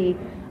off busy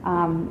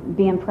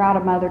being proud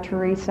of Mother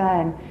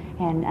Teresa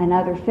and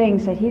other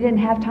things, that he didn't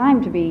have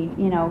time to be,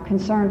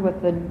 concerned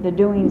with the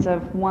doings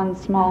of one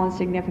small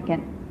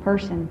insignificant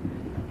person,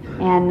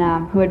 and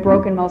who had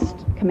broken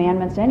most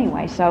commandments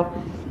anyway. So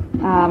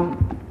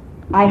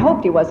I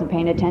hoped he wasn't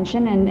paying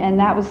attention, and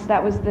that was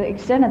the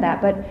extent of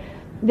that. But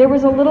there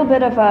was a little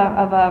bit of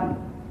a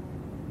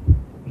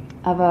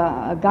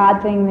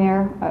God thing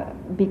there,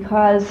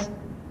 because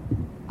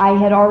I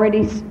had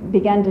already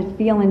begun to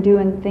feel and do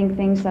and think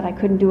things that I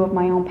couldn't do of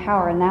my own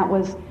power, and that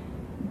was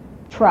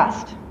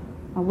trust,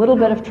 a little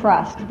bit of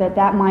trust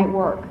that might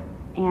work.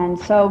 And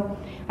so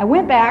I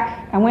went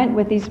back. I went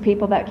with these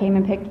people that came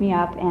and picked me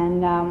up,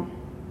 and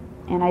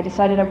I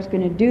decided I was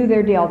going to do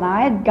their deal. Now,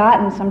 I had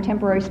gotten some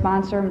temporary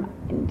sponsor,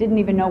 didn't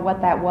even know what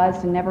that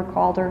was, and never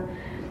called her.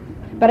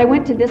 But I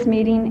went to this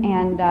meeting,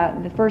 and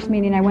the first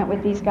meeting I went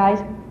with these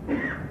guys,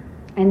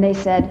 and they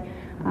said,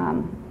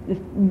 the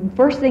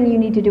first thing you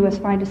need to do is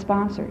find a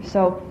sponsor.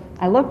 So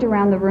I looked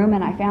around the room,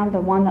 and I found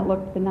the one that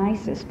looked the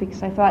nicest,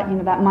 because I thought,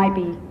 that might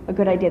be a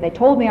good idea. They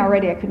told me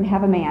already I couldn't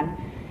have a man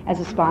as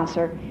a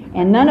sponsor,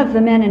 and none of the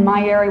men in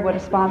my area would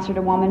have sponsored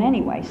a woman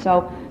anyway.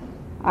 So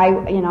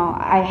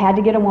I had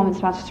to get a woman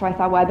sponsor, so I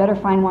thought, well, I better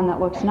find one that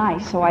looks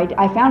nice. So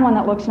I found one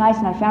that looks nice,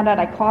 and I found out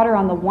I caught her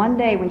on the one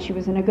day when she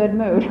was in a good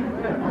mood.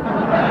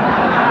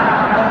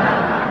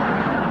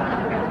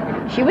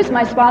 She was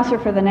my sponsor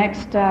for the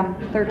next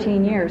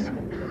 13 years,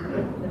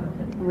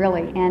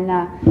 really. And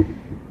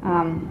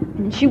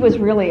she was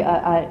really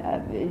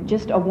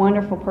just a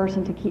wonderful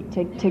person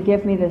to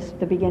give me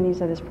the beginnings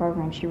of this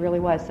program. She really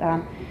was.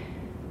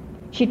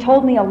 She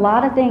told me a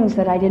lot of things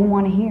that I didn't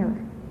want to hear.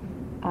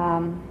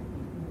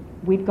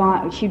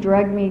 She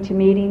dragged me to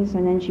meetings,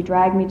 and then she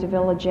dragged me to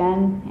Village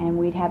Inn, and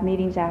we'd have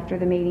meetings after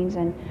the meetings,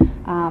 and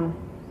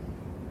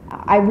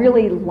I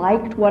really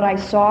liked what I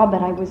saw,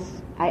 but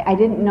I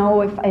didn't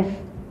know if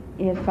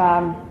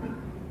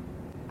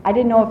I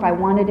didn't know if I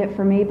wanted it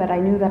for me, but I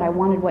knew that I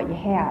wanted what you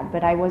had,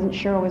 but I wasn't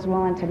sure I was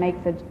willing to make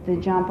the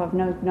jump of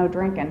no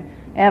drinking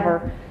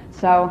ever.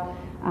 So,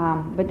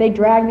 but they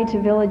dragged me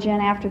to Village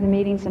Inn after the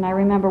meetings, and I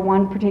remember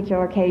one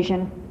particular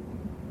occasion.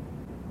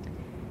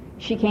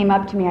 She came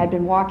up to me. I'd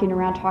been walking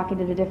around talking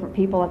to the different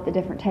people at the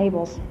different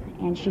tables,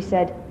 and she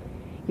said,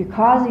 "You're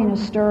causing a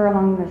stir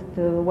among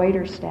the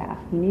waiter staff.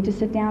 You need to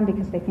sit down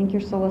because they think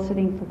you're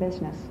soliciting for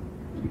business."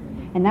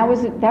 And that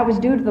was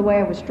due to the way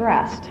I was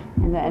dressed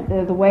and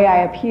the way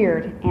I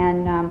appeared.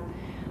 And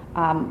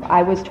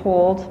I was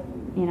told,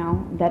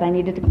 that I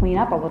needed to clean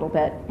up a little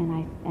bit.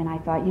 And I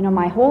thought,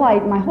 my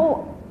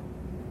whole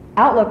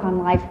outlook on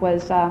life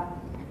was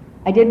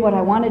I did what I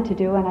wanted to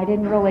do, and I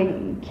didn't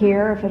really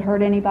care if it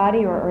hurt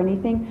anybody or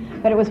anything.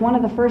 But it was one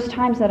of the first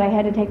times that I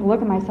had to take a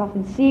look at myself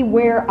and see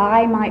where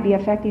I might be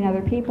affecting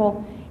other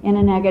people in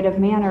a negative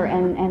manner,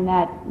 and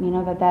that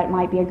that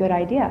might be a good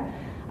idea.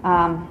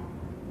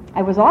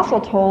 I was also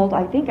told,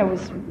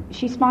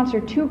 she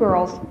sponsored 2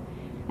 girls,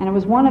 and it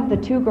was one of the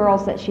 2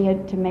 girls that she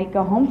had to make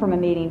go home from a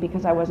meeting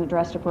because I wasn't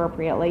dressed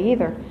appropriately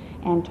either,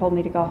 and told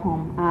me to go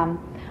home.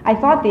 I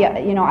thought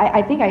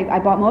I think I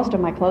bought most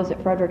of my clothes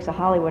at Fredericks of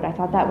Hollywood. I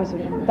thought that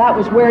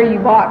was where you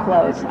bought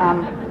clothes.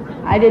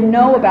 I didn't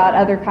know about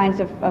other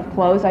kinds of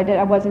clothes.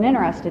 I wasn't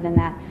interested in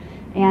that.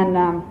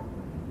 And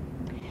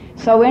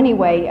so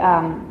anyway,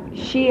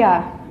 she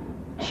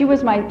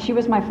was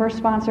my first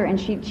sponsor, and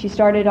she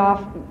started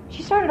off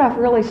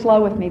really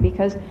slow with me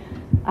because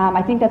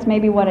I think that's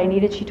maybe what I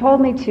needed. She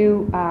told me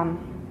to,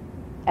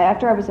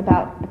 after I was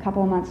about a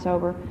couple of months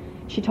sober,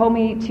 she told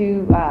me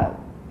to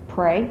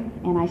pray,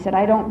 and I said,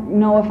 I don't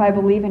know if I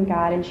believe in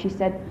God, and she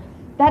said,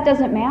 that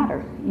doesn't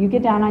matter. You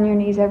get down on your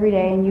knees every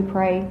day and you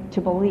pray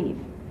to believe.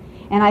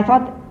 And I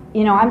thought,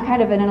 I'm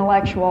kind of an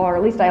intellectual, or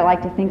at least I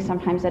like to think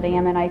sometimes that I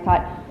am, and I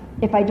thought,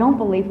 if I don't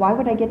believe, why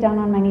would I get down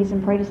on my knees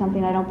and pray to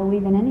something I don't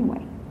believe in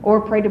anyway?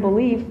 Or pray to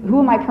believe? Who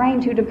am I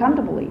praying to come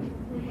to believe?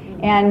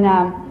 And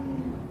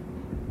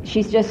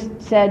she just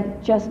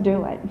said, just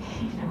do it.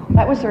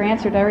 That was her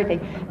answer to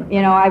everything.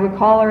 I would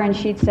call her and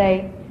she'd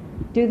say,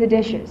 do the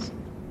dishes.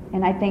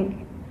 And I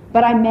think,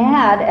 but I'm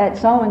mad at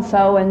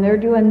so-and-so and they're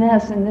doing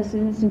this and this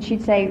and this. And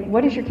she'd say,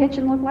 what does your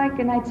kitchen look like?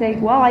 And I'd say,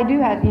 well, I do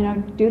have,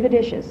 do the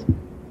dishes.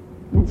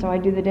 And so I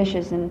do the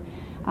dishes, and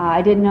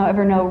I didn't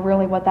ever know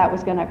really what that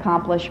was going to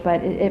accomplish,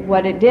 but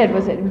what it did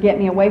was it get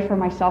me away from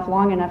myself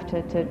long enough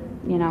to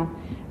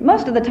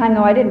most of the time,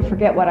 though, I didn't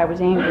forget what I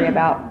was angry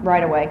about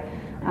right away.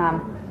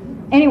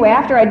 Anyway,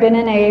 after I'd been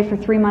in AA for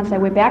 3 months, I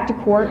went back to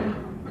court,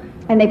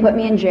 and they put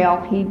me in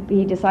jail.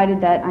 He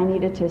decided that I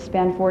needed to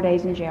spend 4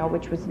 days in jail,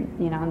 which was,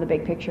 in the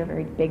big picture, a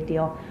very big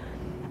deal.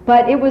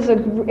 But it was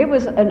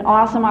an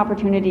awesome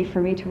opportunity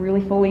for me to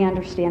really fully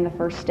understand the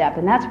first step,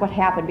 and that's what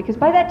happened. Because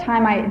by that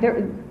time,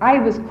 I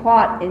was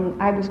caught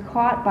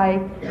by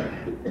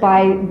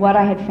what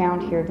I had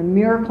found here, the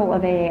miracle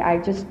of AA.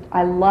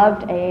 I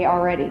loved AA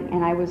already,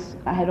 and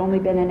I had only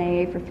been in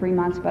AA for 3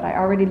 months, but I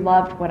already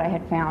loved what I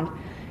had found,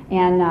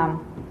 and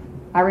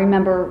I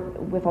remember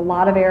with a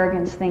lot of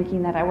arrogance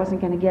thinking that I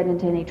wasn't going to get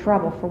into any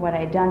trouble for what I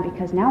had done,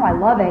 because now I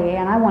love AA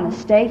and I want to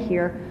stay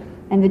here,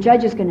 and the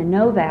judge is going to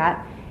know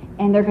that.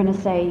 And they're going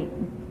to say,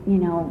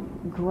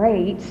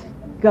 great,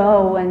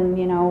 go, and,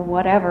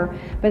 whatever.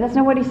 But that's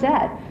not what he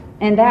said.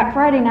 And that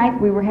Friday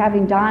night, we were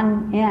having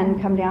Don N.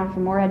 come down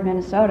from Moorhead,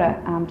 Minnesota,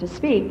 to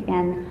speak.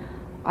 And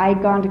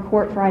I'd gone to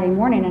court Friday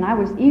morning, and I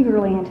was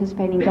eagerly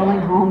anticipating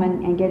going home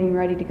and getting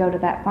ready to go to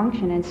that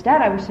function.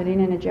 Instead, I was sitting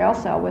in a jail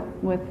cell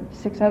with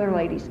 6 other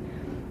ladies.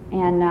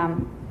 And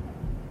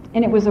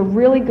it was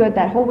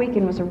that whole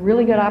weekend was a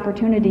really good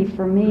opportunity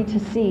for me to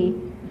see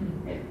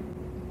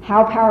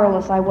how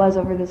powerless I was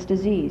over this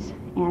disease,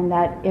 and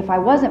that if I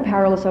wasn't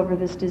powerless over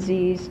this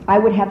disease, I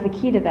would have the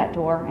key to that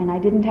door, and I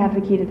didn't have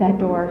the key to that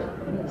door.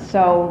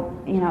 So,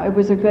 it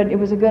was a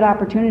good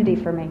opportunity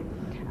for me.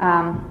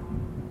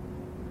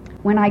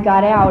 When I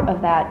got out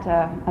of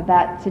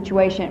that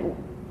situation,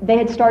 they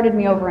had started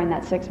me over in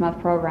that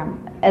 6-month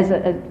program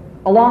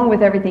along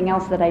with everything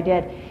else that I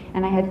did,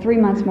 and I had 3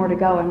 months more to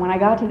go. And when I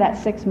got to that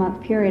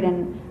 6-month period,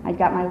 and I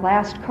got my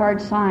last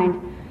card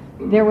signed,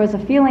 there was a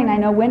feeling, I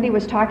know Wendy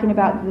was talking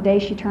about the day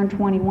she turned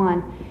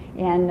 21,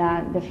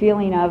 and the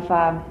feeling of,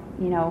 oh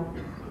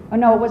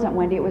no, it wasn't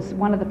Wendy, it was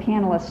one of the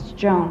panelists,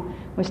 Joan,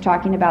 was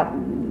talking about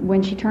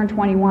when she turned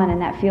 21,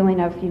 and that feeling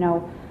of,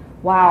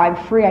 wow, I'm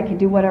free, I can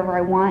do whatever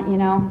I want,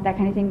 that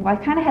kind of thing. Well, I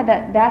kind of had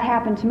that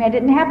happen to me. It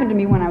didn't happen to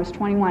me when I was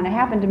 21. It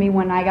happened to me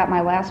when I got my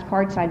last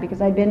card signed,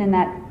 because I'd been in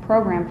that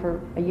program for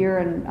a year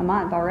and a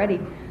month already,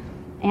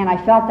 and I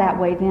felt that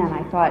way then.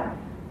 I thought,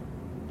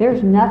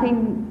 there's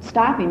nothing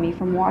stopping me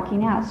from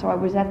walking out. So I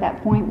was at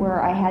that point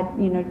where I had,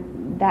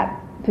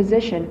 that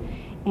position.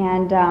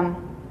 And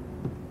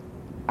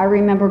I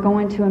remember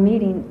going to a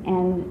meeting,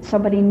 and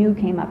somebody new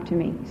came up to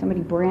me.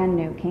 Somebody brand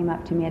new came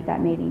up to me at that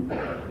meeting.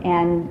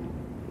 And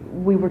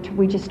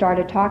we just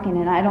started talking,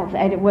 and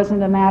it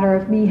wasn't a matter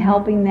of me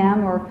helping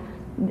them, or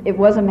it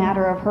was a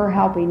matter of her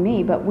helping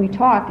me, but we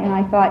talked, and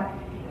I thought,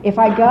 if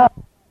I go,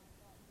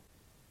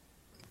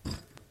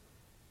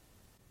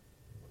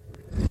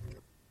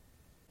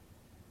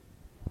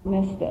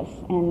 miss this,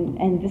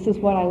 and this is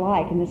what I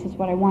like, and this is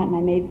what I want,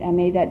 and I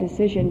made that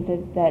decision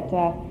that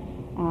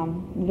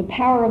the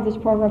power of this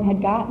program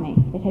had got me.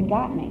 It had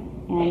got me,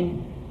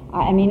 and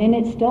and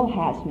it still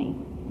has me.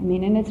 And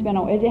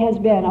it has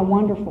been a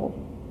wonderful,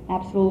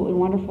 absolutely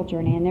wonderful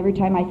journey, and every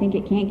time I think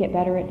it can't get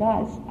better, it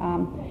does.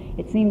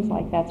 It seems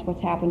like that's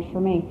what's happened for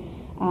me.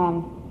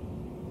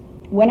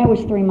 When I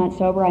was 3 months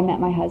sober, I met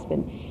my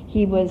husband.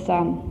 He was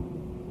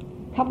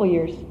couple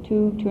years,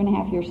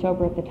 2.5 years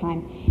sober at the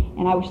time,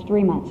 and I was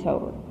 3 months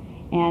sober.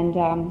 And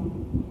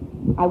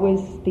I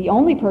was the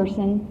only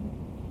person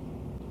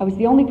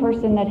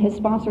that his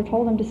sponsor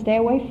told him to stay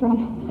away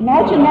from.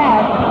 Imagine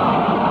that.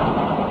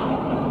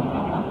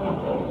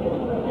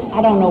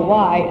 I don't know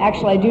why.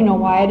 Actually, I do know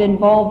why. It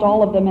involved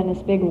all of them in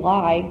this big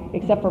lie,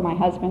 except for my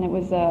husband. It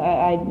was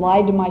I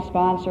lied to my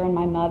sponsor and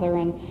my mother,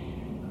 and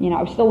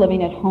I was still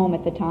living at home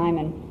at the time,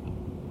 and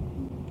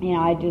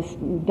I just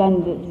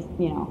done this,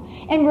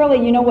 And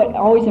really, what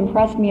always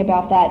impressed me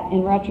about that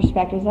in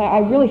retrospect was I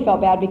really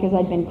felt bad because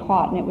I'd been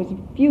caught. And it was a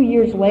few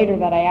years later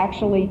that I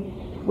actually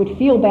would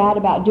feel bad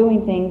about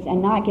doing things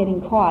and not getting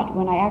caught,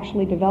 when I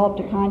actually developed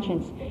a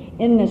conscience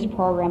in this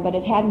program, but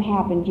it hadn't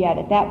happened yet.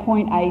 At that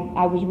point,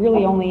 I was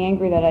really only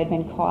angry that I'd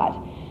been caught.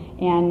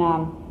 And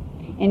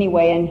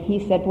anyway, and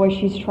he said, boy,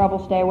 she's trouble,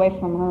 stay away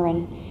from her.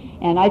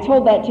 And I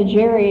told that to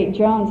Jerry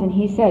Jones, and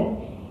he said,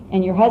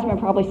 and your husband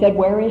probably said,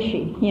 where is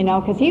she?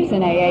 Because he was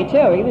in AA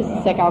too. He was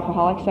a sick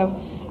alcoholic. So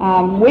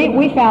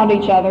we found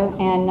each other,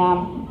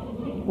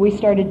 and we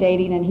started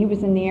dating, and he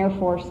was in the Air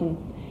Force, and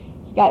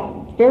he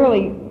got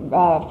fairly,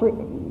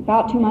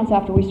 about 2 months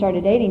after we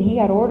started dating, he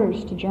got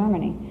orders to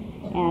Germany,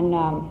 and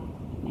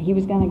he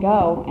was going to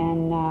go,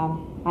 and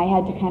I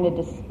had to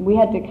we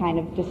had to kind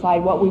of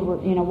decide what we were,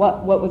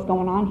 what was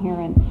going on here.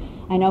 And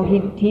I know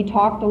he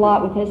talked a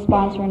lot with his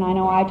sponsor, and I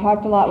know I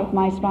talked a lot with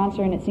my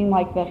sponsor, and it seemed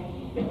like the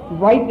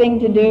right thing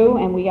to do,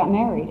 and we got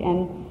married.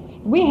 And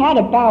we had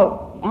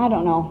about, I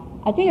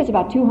think it was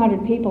about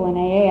 200 people in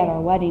AA at our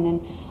wedding, and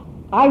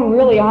I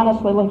really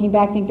honestly, looking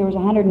back, think there was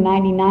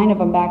 199 of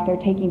them back there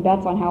taking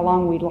bets on how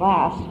long we'd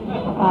last.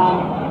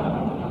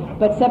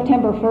 But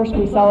September 1st,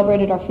 we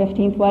celebrated our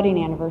 15th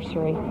wedding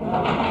anniversary.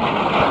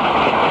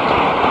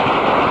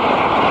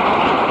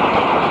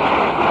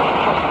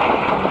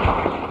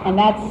 And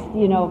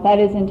that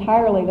is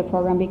entirely the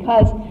program,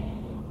 because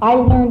I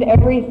learned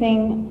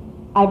everything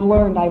I've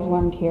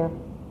learned here.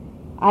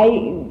 I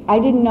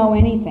didn't know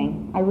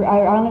anything. I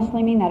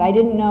honestly mean that. I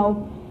didn't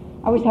know,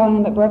 I was telling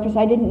them at breakfast,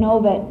 I didn't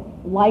know that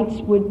lights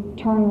would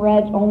turn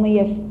red only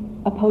if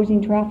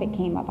opposing traffic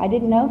came up. I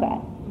didn't know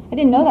that. I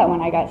didn't know that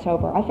when I got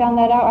sober. I found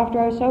that out after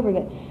I was sober,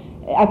 that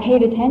I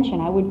paid attention.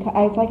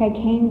 It's like I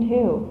came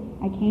to.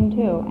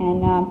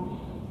 And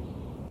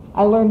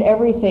I learned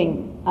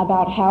everything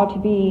about how to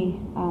be.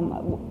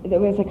 I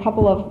was a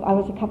couple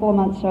of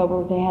months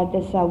sober. They had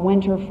this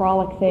winter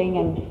frolic thing,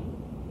 and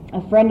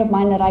a friend of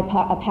mine that I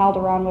palled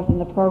around with in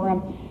the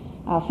program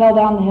fell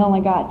down the hill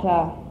and got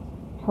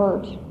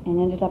hurt and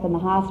ended up in the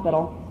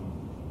hospital.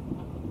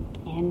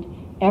 And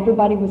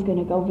everybody was going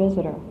to go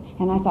visit her.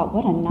 And I thought,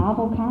 what a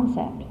novel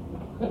concept.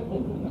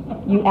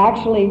 You're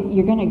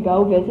going to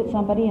go visit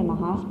somebody in the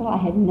hospital? I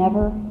had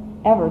never,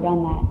 ever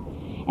done that.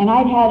 And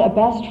I'd had a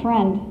best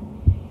friend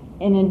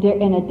in a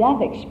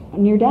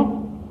near death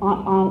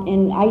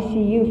in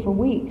ICU for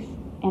weeks,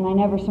 and I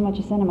never so much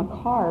as sent him a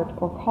card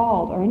or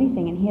called or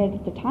anything. And he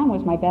at the time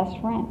was my best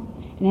friend.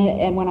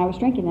 And when I was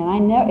drinking,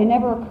 and it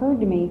never occurred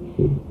to me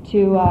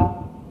to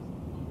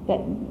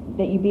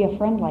that you be a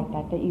friend like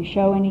that you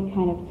show any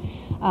kind of.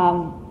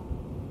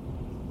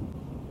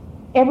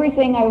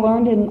 Everything I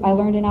learned in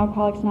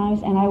Alcoholics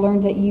Anonymous, and I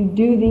learned that you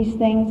do these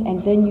things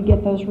and then you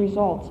get those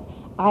results.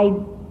 I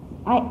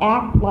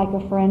act like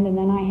a friend, and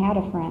then I had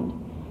a friend.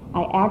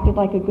 I acted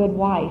like a good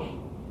wife,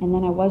 and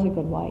then I was a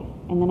good wife,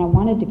 and then I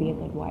wanted to be a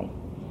good wife.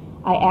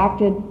 I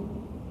acted,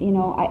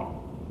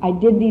 I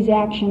did these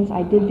actions,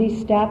 I did these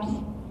steps,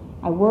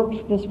 I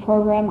worked this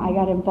program, I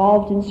got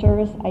involved in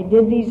service, I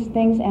did these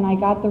things, and I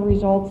got the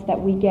results that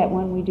we get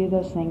when we do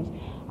those things.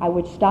 I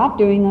would stop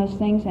doing those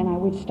things, and I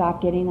would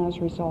stop getting those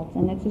results.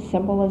 And it's as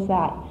simple as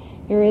that.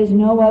 There is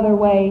no other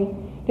way.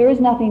 There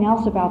is nothing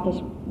else about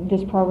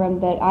this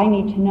program that I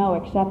need to know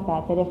except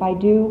that if I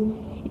do,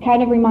 it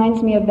kind of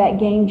reminds me of that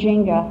game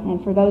Jenga.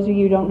 And for those of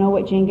you who don't know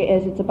what Jenga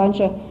is, it's a bunch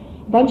of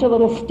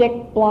little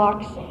stick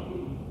blocks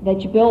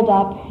that you build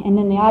up, and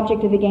then the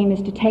object of the game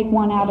is to take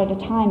one out at a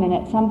time, and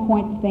at some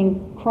point the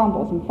thing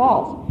crumbles and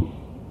falls.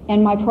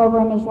 And my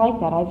program is like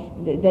that.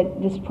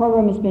 This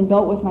program has been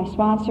built with my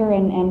sponsor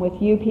and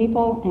with you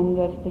people and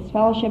this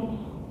fellowship,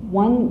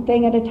 one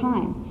thing at a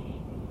time.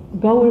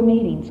 Go to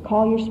meetings,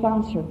 call your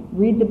sponsor,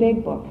 read the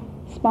big book,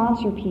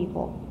 sponsor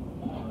people,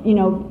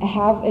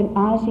 have an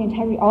honesty,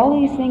 integrity, all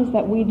these things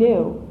that we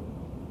do.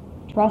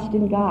 Trust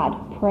in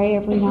God, pray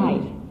every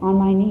night on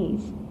my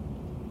knees.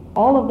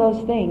 All of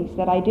those things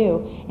that I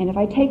do. And if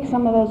I take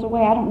some of those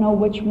away, I don't know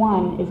which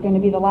one is going to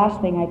be the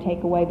last thing I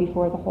take away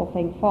before the whole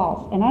thing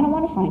falls. And I don't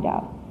want to find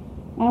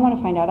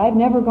out. I've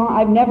never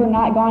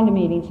not gone to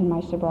meetings in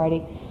my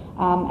sobriety.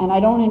 And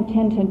I don't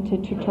intend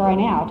to try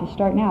now, to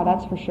start now,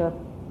 that's for sure.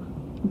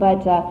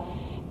 But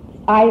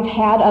I've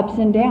had ups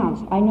and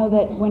downs. I know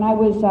that when I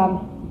was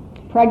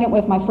pregnant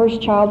with my first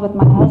child with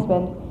my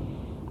husband,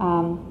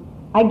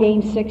 I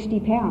gained 60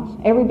 pounds.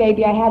 Every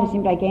baby I had, it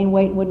seemed I gained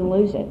weight and wouldn't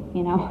lose it,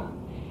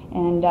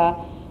 And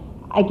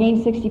I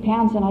gained 60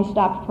 pounds, and I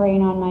stopped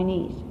praying on my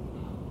knees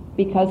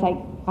because I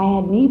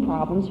had knee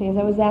problems because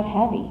I was that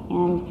heavy.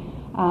 And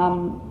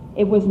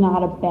it was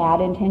not a bad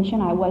intention.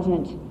 I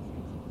wasn't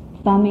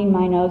thumbing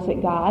my nose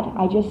at God.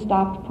 I just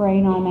stopped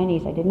praying on my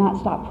knees. I did not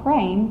stop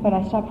praying, but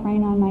I stopped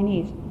praying on my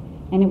knees.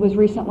 And it was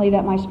recently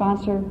that my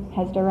sponsor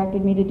has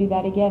directed me to do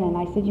that again. And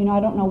I said,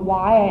 I don't know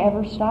why I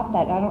ever stopped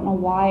that. I don't know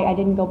why I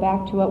didn't go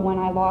back to it when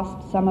I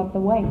lost some of the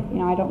weight.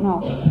 I don't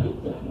know.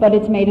 But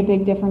it's made a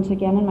big difference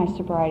again in my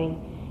sobriety.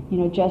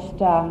 Just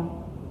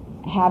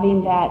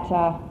having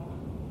that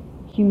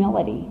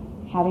humility,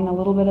 having a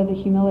little bit of the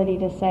humility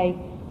to say,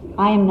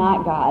 I am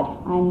not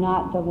God. I'm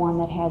not the one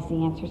that has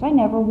the answers. I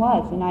never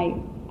was. And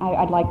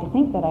I'd like to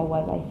think that I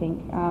was, I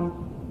think.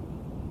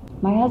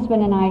 My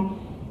husband and I,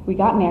 we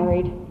got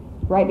married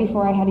right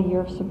before I had a year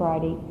of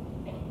sobriety.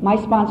 My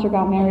sponsor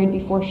got married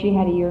before she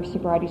had a year of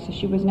sobriety, so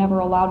she was never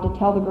allowed to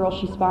tell the girl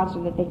she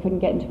sponsored that they couldn't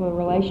get into a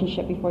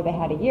relationship before they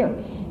had a year.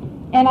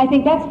 And I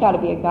think that's got to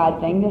be a God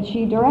thing, that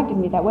she directed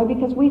me that way,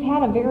 because we've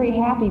had a very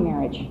happy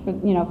marriage.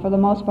 For the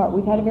most part,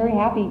 we've had a very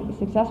happy,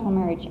 successful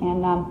marriage.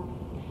 And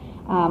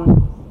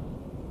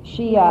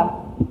she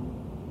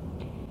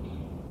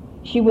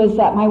was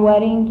at my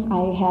wedding.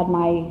 I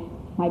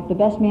had the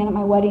best man at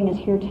my wedding is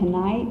here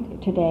today,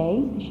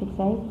 I should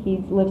say. He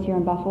lives here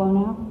in Buffalo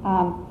now.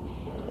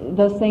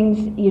 Those things,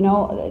 you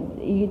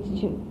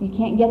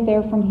can't get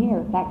there from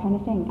here, that kind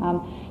of thing.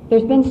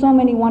 There's been so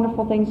many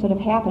wonderful things that have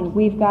happened.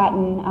 We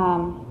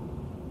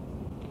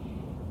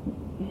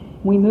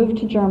moved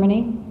to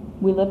Germany.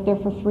 We lived there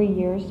for 3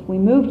 years. We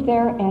moved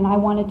there, and I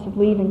wanted to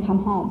leave and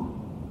come home.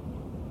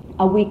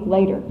 A week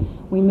later,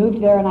 we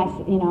moved there, and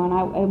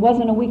it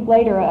wasn't a week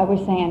later I was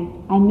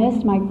saying, I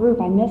miss my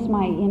group, I miss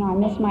my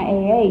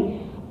AA.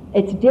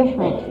 It's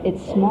different,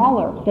 it's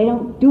smaller. They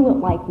don't do it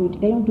like we do.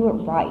 They don't do it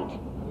right.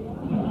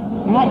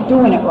 They're not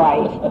doing it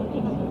right.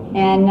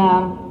 And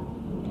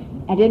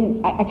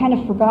I kind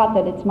of forgot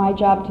that it's my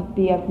job to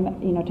be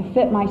to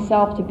fit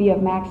myself to be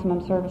of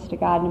maximum service to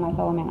God and my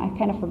fellow man. I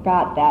kind of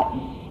forgot that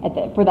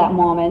for that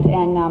moment,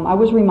 and I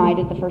was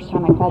reminded the first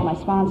time I called my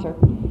sponsor.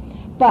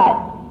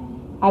 But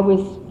I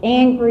was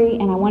angry,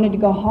 and I wanted to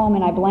go home,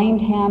 and I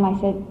blamed him. I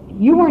said,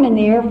 "You weren't in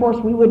the Air Force,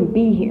 we wouldn't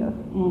be here."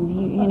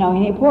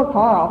 And poor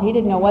Carl, he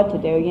didn't know what to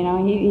do.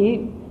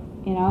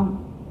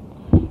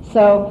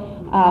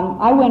 So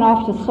I went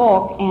off to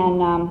sulk,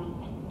 and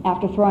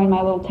after throwing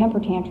my little temper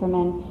tantrum,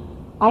 and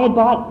I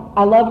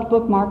loved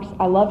bookmarks,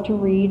 I love to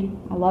read,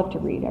 I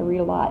read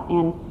a lot,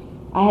 and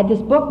I had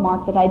this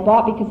bookmark that I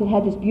bought because it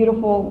had this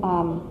beautiful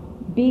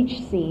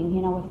beach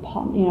scene,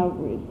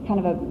 with kind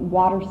of a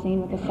water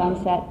scene with a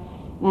sunset,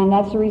 and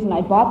that's the reason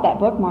I bought that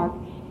bookmark.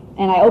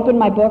 And I opened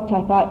my book.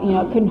 I thought,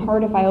 it couldn't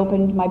hurt if I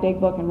opened my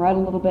big book and read a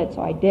little bit,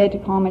 so I did to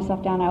calm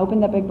myself down. I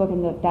opened that big book,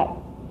 and that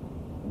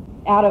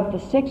out of the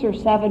 6 or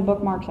 7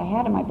 bookmarks I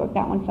had in my book,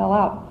 that one fell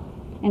out.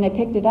 And I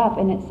picked it up,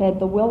 and it said,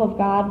 "The will of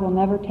God will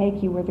never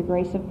take you where the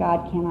grace of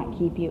God cannot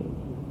keep you."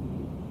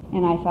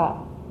 And I thought,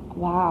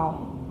 wow,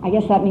 I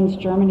guess that means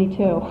Germany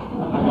too.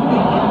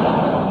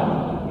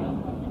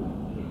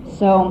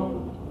 So,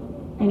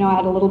 I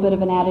had a little bit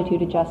of an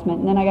attitude adjustment,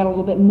 and then I got a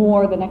little bit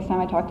more the next time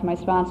I talked to my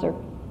sponsor,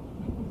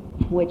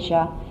 which,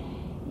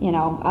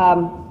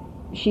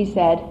 she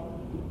said,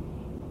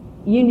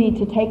 "You need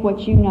to take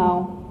what you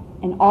know,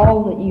 and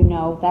all that you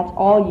know, that's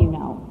all you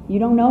know. You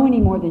don't know any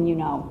more than you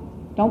know.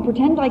 Don't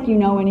pretend like you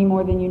know any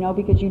more than you know,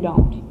 because you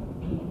don't."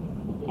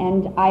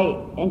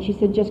 And she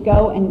said, "Just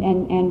go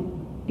and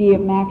be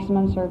of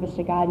maximum service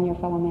to God and your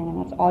fellow man,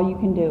 and that's all you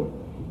can do.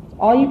 That's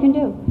all you can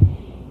do."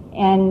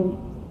 And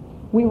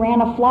we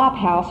ran a flop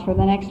house for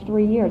the next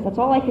 3 years. That's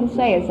all I can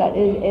say is that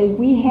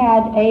we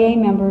had AA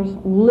members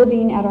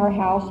living at our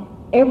house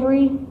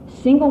every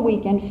single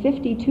weekend,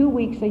 52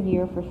 weeks a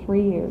year for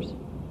 3 years.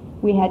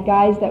 We had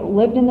guys that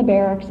lived in the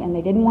barracks, and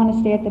they didn't want to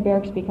stay at the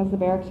barracks because the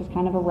barracks is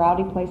kind of a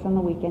rowdy place on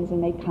the weekends,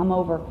 and they'd come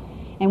over.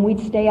 And we'd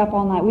stay up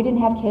all night. We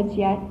didn't have kids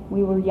yet.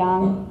 We were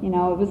young.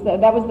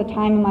 That was the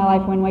time in my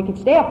life when we could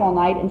stay up all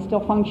night and still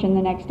function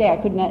the next day. I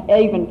couldn't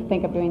even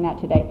think of doing that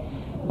today.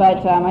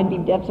 But I'd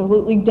be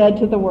absolutely dead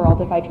to the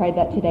world if I tried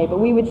that today. But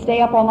we would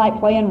stay up all night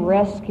playing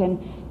Risk and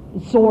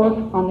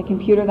Zork on the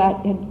computer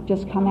that had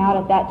just come out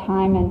at that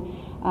time, and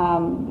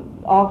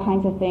all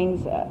kinds of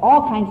things,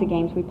 all kinds of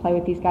games. We'd play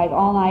with these guys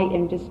all night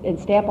and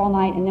stay up all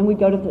night, and then we'd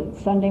go to the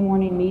Sunday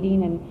morning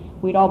meeting, and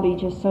we'd all be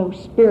just so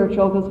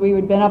spiritual because we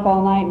had been up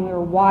all night and we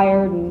were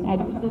wired and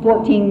had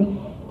 14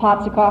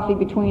 pots of coffee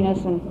between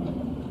us, and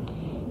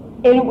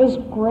it was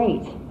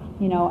great,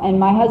 And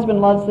my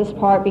husband loves this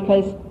part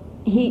because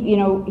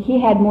he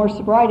had more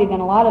sobriety than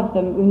a lot of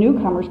the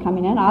newcomers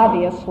coming in,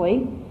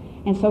 obviously,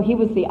 and so he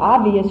was the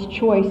obvious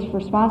choice for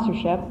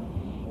sponsorship,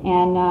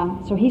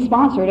 and so he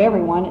sponsored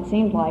everyone, it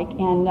seemed like,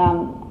 and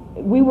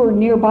we were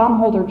near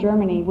Baumholder,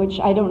 Germany, which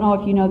I don't know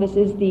if you know, this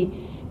is the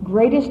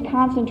greatest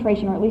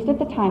concentration, or at least at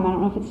the time, I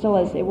don't know if it still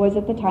is, it was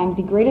at the time,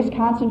 the greatest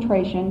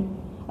concentration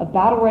of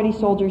battle-ready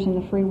soldiers in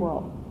the free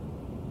world,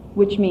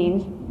 which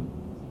means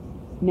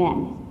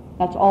men.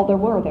 That's all there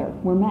were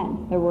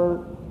men. There were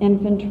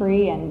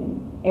infantry and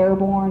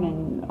airborne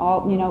and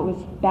all, it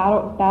was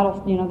battle,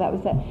 that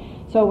was it.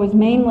 So it was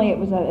mainly, it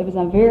was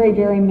a very,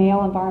 very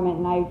male environment,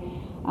 and I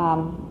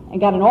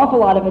got an awful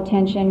lot of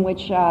attention,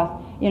 which,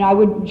 I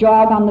would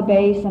jog on the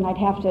base, and I'd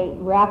have to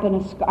wrap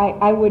in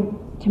I would,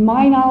 to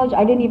my knowledge,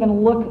 I didn't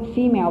even look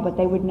female, but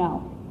they would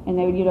know. And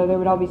they would, there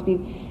would always be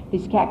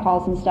these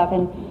catcalls and stuff.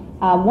 And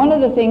one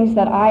of the things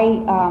that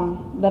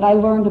I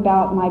learned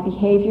about my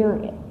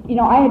behavior,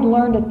 I had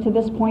learned to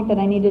this point that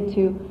I needed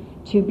to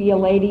be a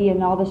lady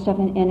and all this stuff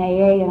in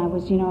AA, and I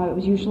was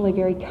usually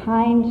very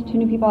kind to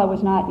new people. I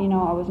was not,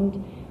 I wasn't,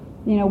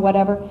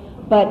 whatever.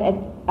 But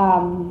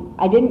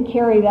I didn't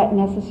carry that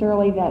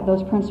necessarily,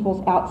 those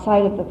principles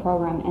outside of the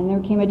program. And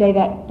there came a day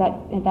that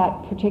at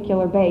that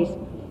particular base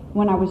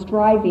when I was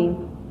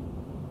driving,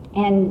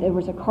 and there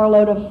was a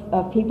carload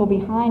of people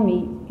behind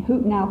me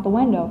hooting out the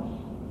window,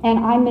 and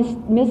I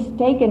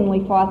mistakenly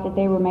thought that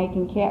they were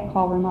making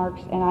catcall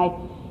remarks, and I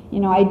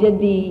did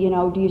the,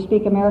 do you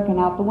speak American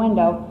out the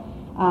window,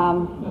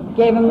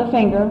 gave them the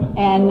finger,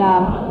 and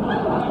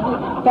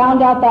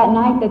found out that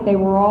night that they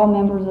were all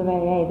members of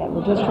AA that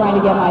were just trying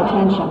to get my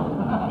attention.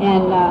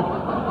 And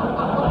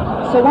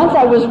so once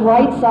I was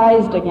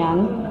right-sized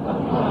again,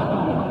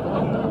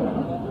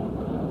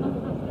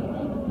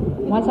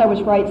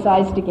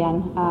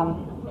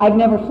 I've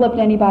never flipped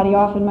anybody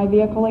off in my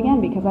vehicle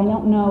again, because I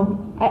don't know,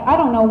 I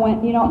don't know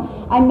when,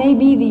 I may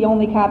be the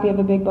only copy of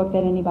a big book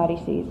that anybody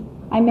sees.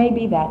 I may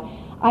be that.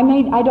 I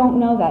don't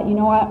know that.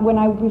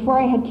 Before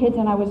I had kids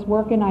and I was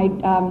working,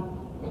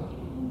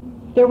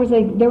 there was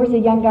a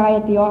young guy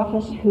at the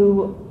office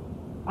who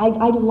I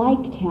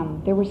liked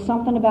him. There was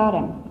something about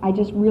him. I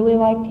just really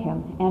liked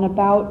him. And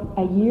about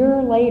a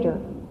year later,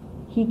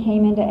 he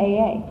came into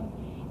AA.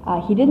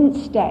 He didn't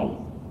stay,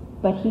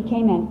 but he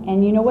came in.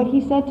 And you know what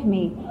he said to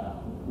me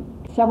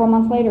several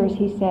months later is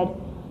he said,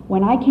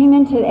 "When I came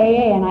into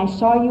AA and I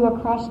saw you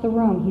across the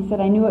room," he said,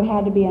 "I knew it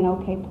had to be an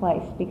okay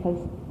place because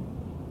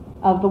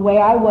of the way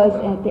I was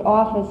at the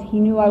office. He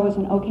knew I was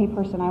an okay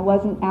person. I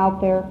wasn't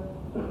out there,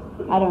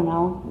 I don't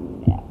know,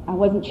 I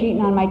wasn't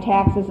cheating on my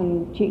taxes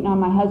and cheating on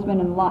my husband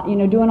and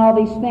doing all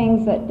these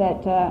things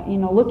that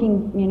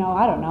looking,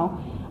 I don't know.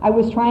 I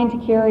was trying to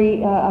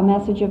carry a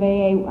message of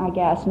AA, I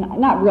guess.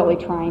 Not really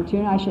trying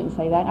to, I shouldn't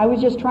say that. I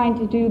was just trying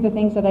to do the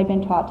things that I've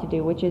been taught to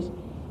do, which is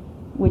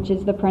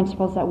the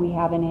principles that we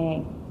have in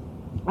AA.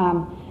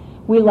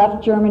 We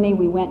left Germany.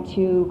 We went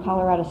to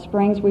Colorado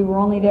Springs. We were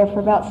only there for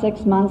about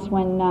 6 months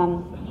when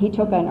he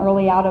took an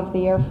early out of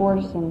the Air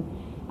Force, and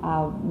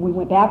we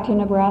went back to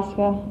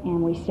Nebraska,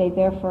 and we stayed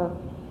there for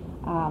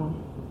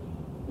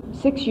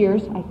 6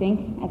 years, I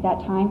think, at that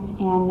time.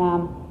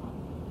 And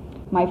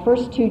my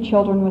first 2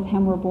 children with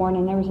him were born,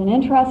 and there was an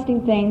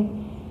interesting thing.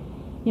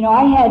 You know,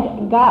 I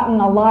had gotten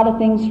a lot of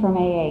things from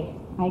AA.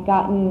 I'd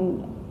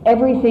gotten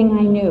everything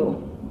I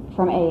knew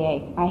from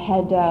AA. I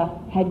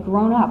had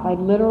grown up. I'd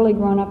literally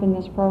grown up in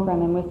this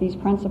program and with these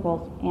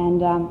principles.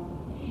 And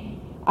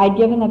I'd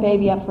given the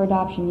baby up for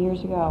adoption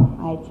years ago.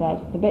 I had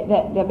said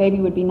that baby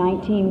would be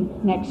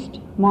 19 next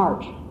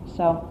March.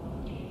 So,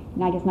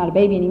 and I guess not a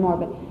baby anymore,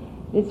 but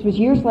this was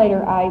years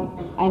later. I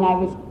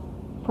was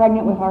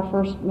pregnant with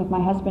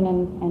my husband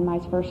and my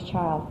first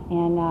child.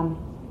 And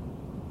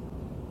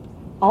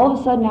all of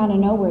a sudden, out of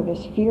nowhere,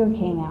 this fear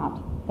came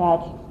out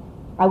that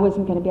I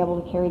wasn't going to be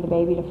able to carry the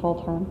baby to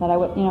full term. That I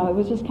would, you know, it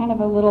was just kind of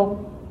a little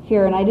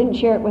fear, and I didn't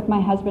share it with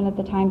my husband at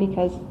the time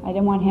because I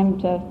didn't want him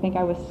to think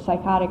I was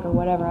psychotic or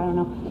whatever. I don't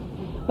know.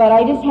 But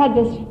I just had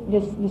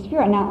this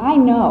fear. Now I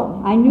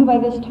knew by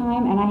this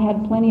time, and I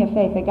had plenty of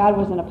faith that God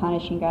wasn't a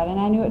punishing God, and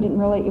I knew it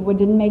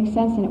didn't make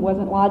sense and it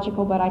wasn't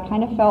logical. But I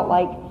kind of felt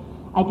like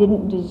I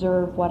didn't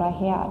deserve what I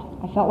had.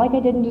 I felt like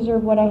I didn't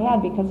deserve what I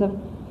had because of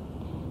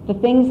the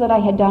things that I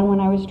had done when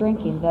I was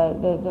drinking,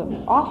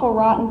 the awful,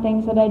 rotten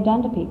things that I'd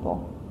done to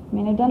people. I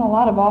mean, I'd done a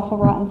lot of awful,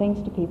 rotten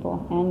things to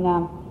people. And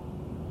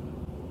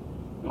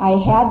I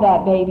had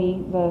that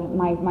baby,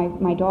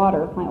 my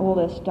daughter, my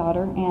oldest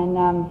daughter,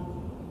 and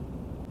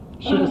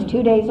she was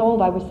 2 days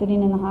old. I was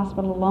sitting in the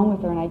hospital alone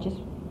with her, and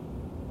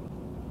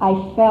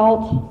I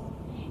felt,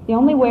 the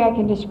only way I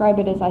can describe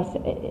it is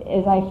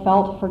I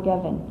felt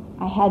forgiven.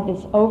 I had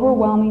this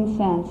overwhelming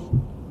sense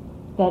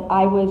that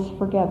I was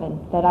forgiven,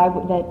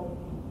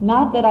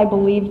 not that I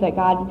believed that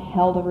God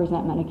held a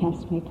resentment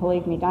against me,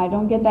 believe me. I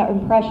don't get that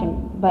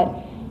impression, but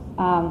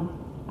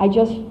I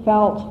just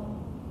felt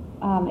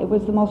it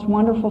was the most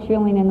wonderful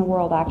feeling in the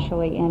world,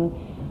 actually. And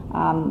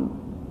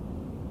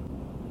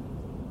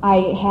I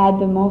had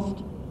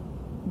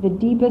the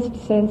deepest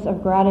sense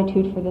of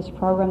gratitude for this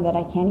program that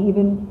I can't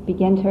even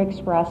begin to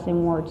express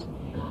in words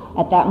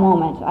at that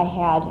moment I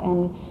had.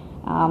 And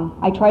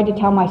I tried to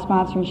tell my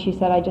sponsor, and she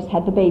said I just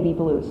had the baby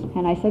blues.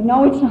 And I said,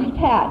 no, it's not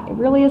that. It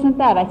really isn't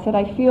that. I said,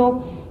 I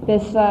feel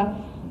this, I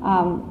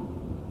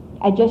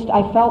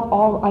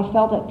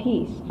felt at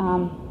peace.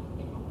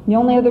 The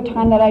only other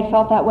time that I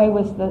felt that way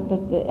was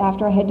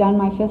after I had done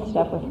my 5th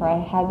step with her. I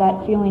had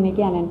that feeling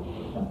again. And,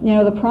 you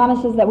know, the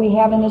promises that we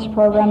have in this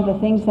program, the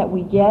things that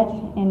we get,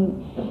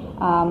 and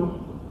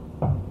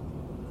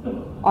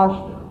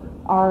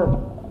are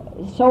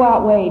so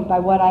outweighed by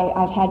what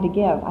I've had to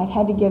give. I've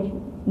had to give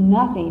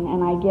nothing,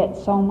 and I get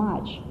so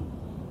much.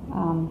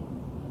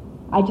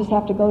 I just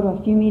have to go to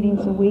a few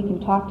meetings a week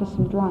and talk to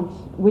some drunks,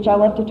 which I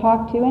love to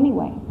talk to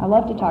anyway. I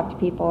love to talk to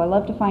people. I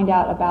love to find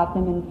out about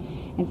them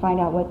and find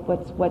out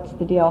what's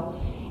the deal.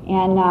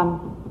 And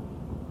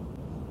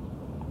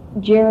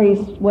Jerry's,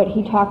 what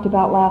he talked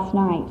about last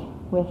night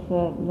with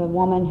the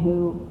woman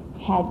who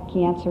had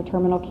cancer,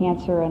 terminal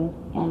cancer, and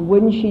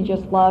wouldn't she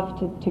just love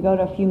to go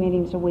to a few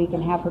meetings a week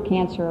and have her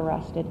cancer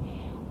arrested?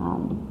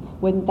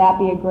 Wouldn't that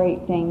be a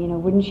great thing? You know,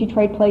 wouldn't she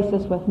trade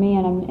places with me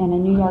in a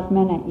New York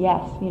Minute?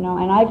 Yes, you know.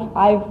 And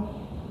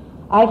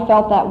I've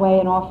felt that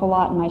way an awful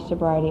lot in my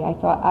sobriety. I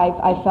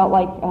felt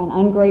like an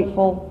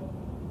ungrateful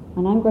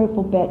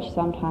bitch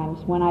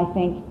sometimes when I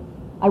think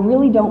I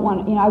really don't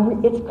want to. You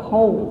know, it's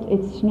cold,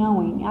 it's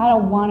snowing. I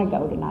don't want to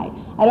go tonight.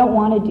 I don't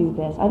want to do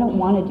this. I don't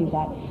want to do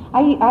that.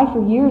 I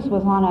for years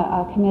was on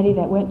a committee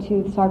that went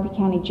to the Sarpy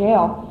County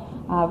Jail,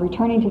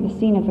 returning to the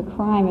scene of the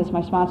crime, as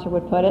my sponsor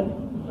would put it.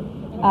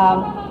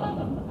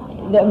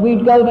 That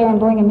we'd go there and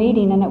bring a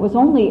meeting, and it was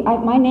only,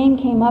 my name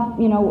came up,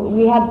 you know,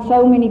 we had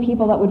so many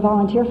people that would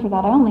volunteer for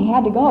that. I only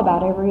had to go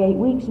about every 8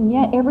 weeks, and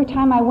yet every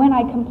time I went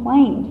I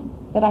complained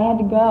that I had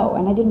to go,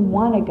 and I didn't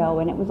want to go,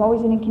 and it was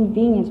always an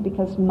inconvenience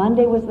because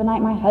Monday was the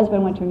night my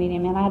husband went to a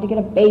meeting, and I had to get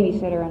a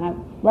babysitter, and I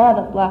blah,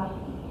 blah, blah.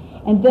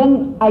 And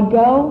then I'd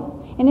go,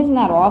 and isn't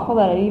that awful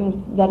that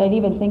I'd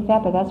even think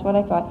that, but that's what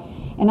I thought.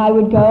 And I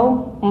would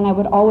go, and I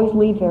would always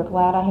leave there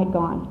glad I had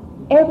gone.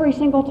 Every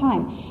single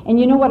time. And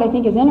you know what I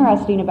think is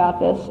interesting about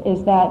this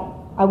is that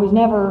I was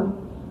never,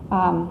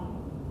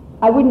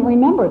 I wouldn't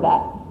remember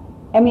that.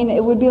 I mean,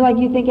 it would be like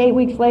you think 8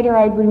 weeks later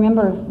I'd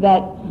remember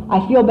that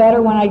I feel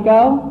better when I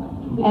go,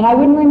 and I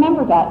wouldn't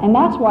remember that. And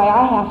that's why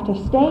I have to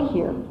stay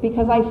here,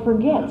 because I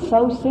forget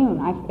so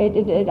soon.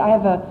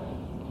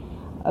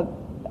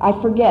 I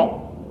forget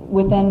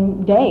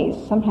within days,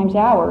 sometimes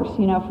hours,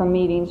 you know, from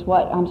meetings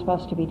what I'm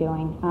supposed to be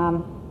doing.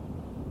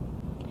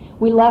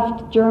 We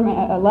left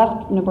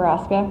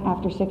Nebraska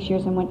after 6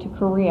 years and went to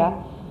Korea,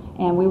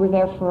 and we were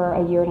there for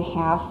a year and a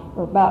half,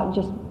 or about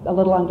just a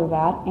little under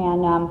that.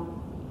 And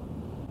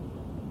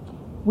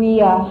we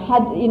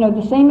had, you know,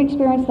 the same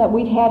experience that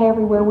we've had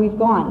everywhere we've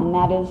gone, and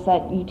that is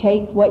that you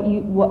take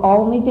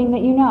only thing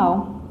that you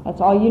know,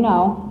 that's all you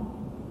know,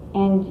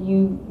 and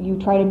you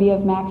try to be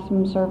of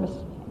maximum service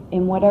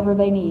in whatever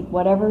they need,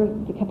 whatever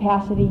the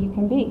capacity you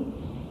can be.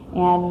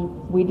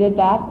 And we did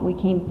that. We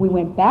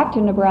went back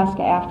to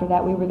Nebraska after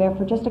that. We were there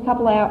for just a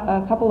couple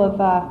of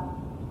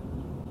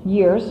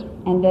years,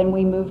 and then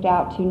we moved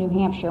out to New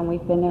Hampshire, and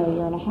we've been there a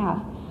year and a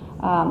half.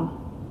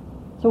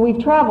 So we've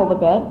traveled a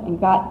bit, and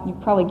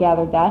you've probably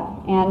gathered that.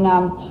 And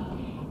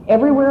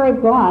everywhere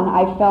I've gone,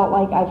 I've felt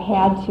like I've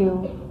had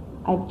to,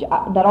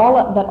 that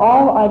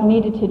all I've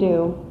needed to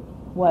do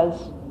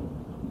was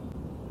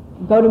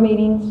go to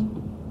meetings,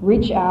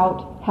 reach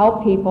out,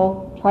 help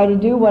people, try to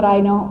do what I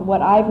know,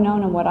 what I've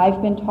known and what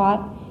I've been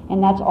taught,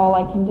 and that's all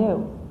I can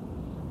do.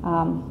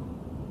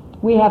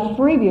 We have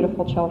 3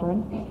 beautiful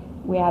children.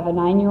 We have a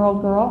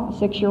 9-year-old girl, a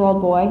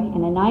 6-year-old boy,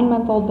 and a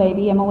 9-month-old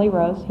baby, Emily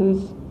Rose,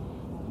 who's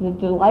the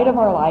delight of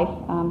our life.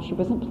 She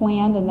wasn't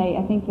planned, and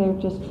I think they're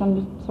just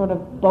some sort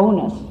of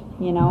bonus,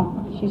 you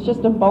know. She's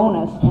just a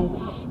bonus.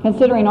 And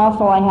considering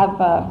also I have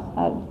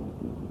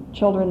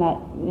children that,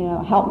 you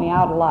know, help me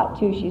out a lot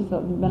too. She's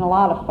been a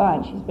lot of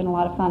fun. She's been a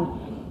lot of fun.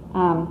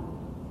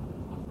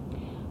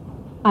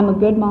 I'm a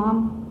good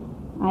mom.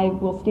 I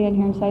will stand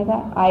here and say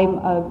that. I'm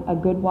a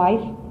good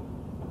wife.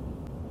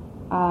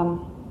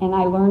 And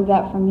I learned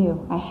that from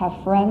you. I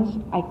have friends.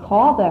 I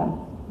call them.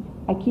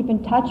 I keep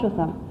in touch with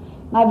them.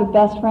 I have a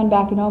best friend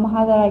back in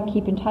Omaha that I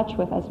keep in touch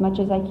with as much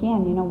as I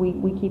can. You know,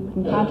 we keep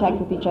in contact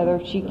with each other.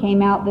 She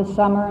came out this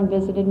summer and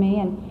visited me,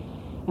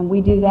 and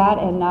we do that.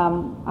 And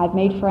I've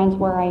made friends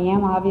where I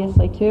am,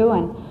 obviously, too.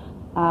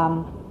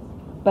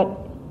 But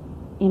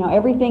you know,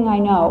 everything I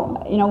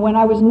know. You know, when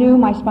I was new,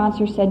 my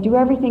sponsor said, do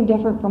everything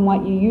different from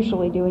what you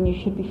usually do, and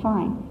you should be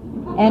fine.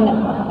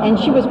 And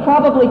she was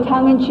probably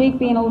tongue-in-cheek,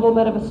 being a little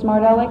bit of a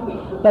smart aleck,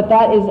 but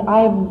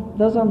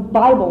those are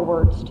Bible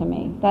words to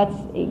me.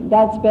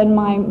 That's been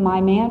my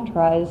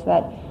mantra, is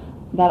that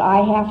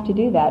I have to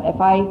do that.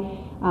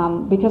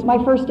 Because my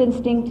first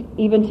instinct,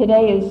 even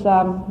today, is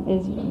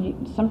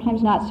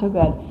sometimes not so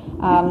good.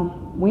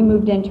 We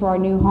moved into our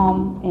new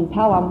home in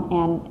Pelham,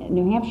 and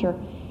New Hampshire,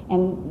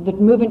 and the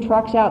moving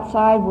trucks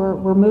outside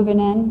were moving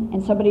in,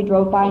 and somebody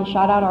drove by and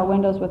shot out our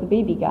windows with a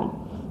BB gun.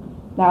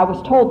 Now, I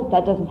was told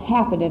that doesn't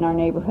happen in our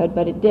neighborhood,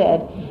 but it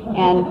did.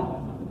 And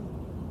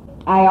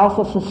I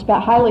also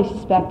highly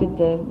suspected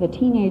the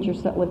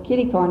teenagers that lived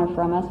kitty corner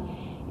from us,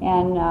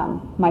 and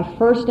my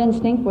first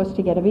instinct was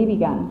to get a BB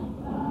gun.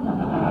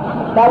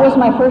 That was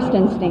my first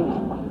instinct,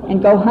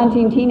 and go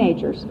hunting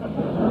teenagers. But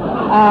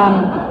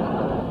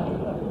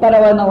I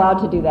wasn't allowed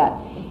to do that.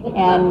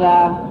 And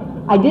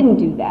I didn't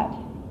do that.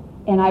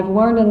 And I've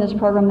learned in this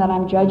program that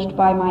I'm judged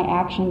by my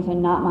actions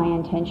and not my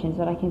intentions,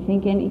 that I can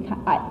think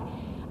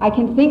I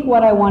can think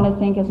what I want to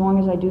think as long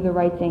as I do the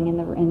right thing, and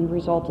the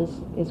result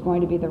is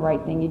going to be the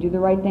right thing. You do the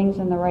right things,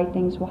 and the right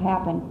things will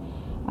happen.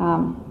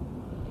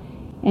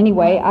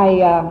 Anyway,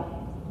 I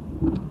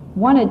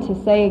wanted to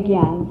say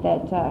again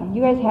that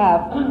you guys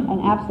have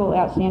an absolutely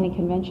outstanding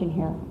convention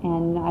here,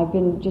 and I've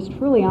been just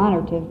truly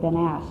honored to have been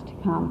asked to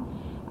come.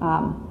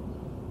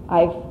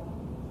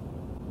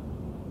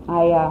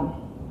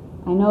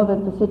 I know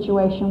that the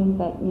situation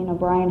that, you know,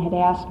 Brian had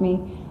asked me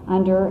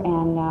under,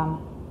 and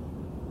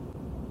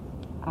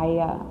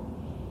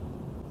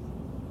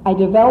I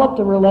developed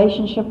a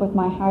relationship with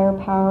my higher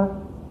power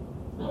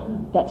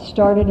that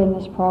started in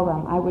this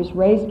program. I was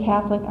raised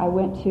Catholic. I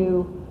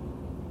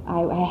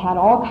had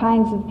all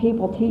kinds of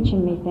people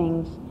teaching me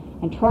things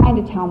and trying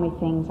to tell me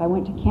things. I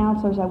went to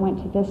counselors, I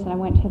went to this, and I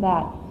went to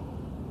that.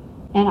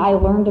 And I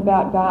learned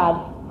about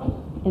God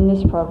in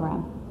this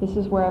program. This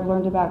is where I've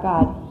learned about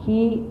God.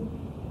 He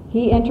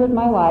entered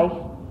my life.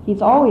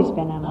 He's always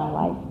been in my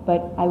life,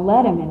 but I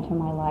let him into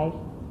my life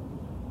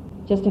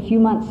just a few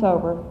months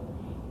sober.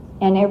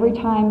 And every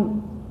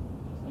time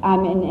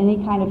I'm in any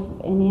kind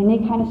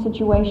of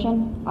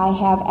situation, I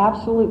have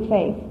absolute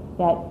faith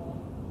that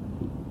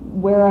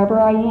wherever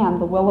I am,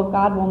 the will of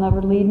God will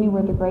never lead me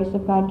where the grace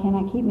of God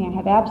cannot keep me. I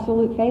have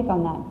absolute faith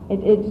on that.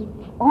 It's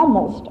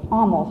almost,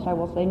 I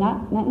will say,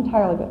 not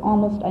entirely, but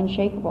almost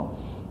unshakable.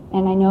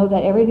 And I know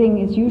that everything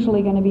is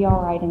usually going to be all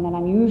right, and that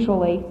I'm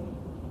usually,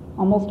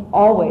 almost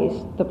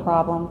always, the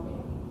problem,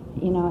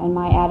 you know, and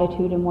my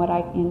attitude and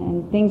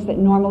and things that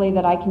normally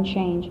that I can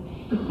change.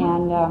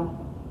 And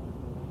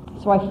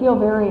so I feel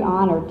very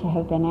honored to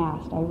have been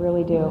asked. I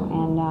really do.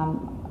 And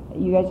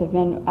you guys have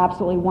been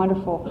absolutely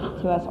wonderful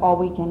to us all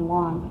weekend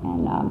long.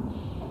 And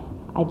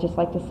I'd just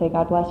like to say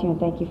God bless you and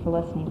thank you for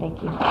listening.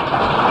 Thank you.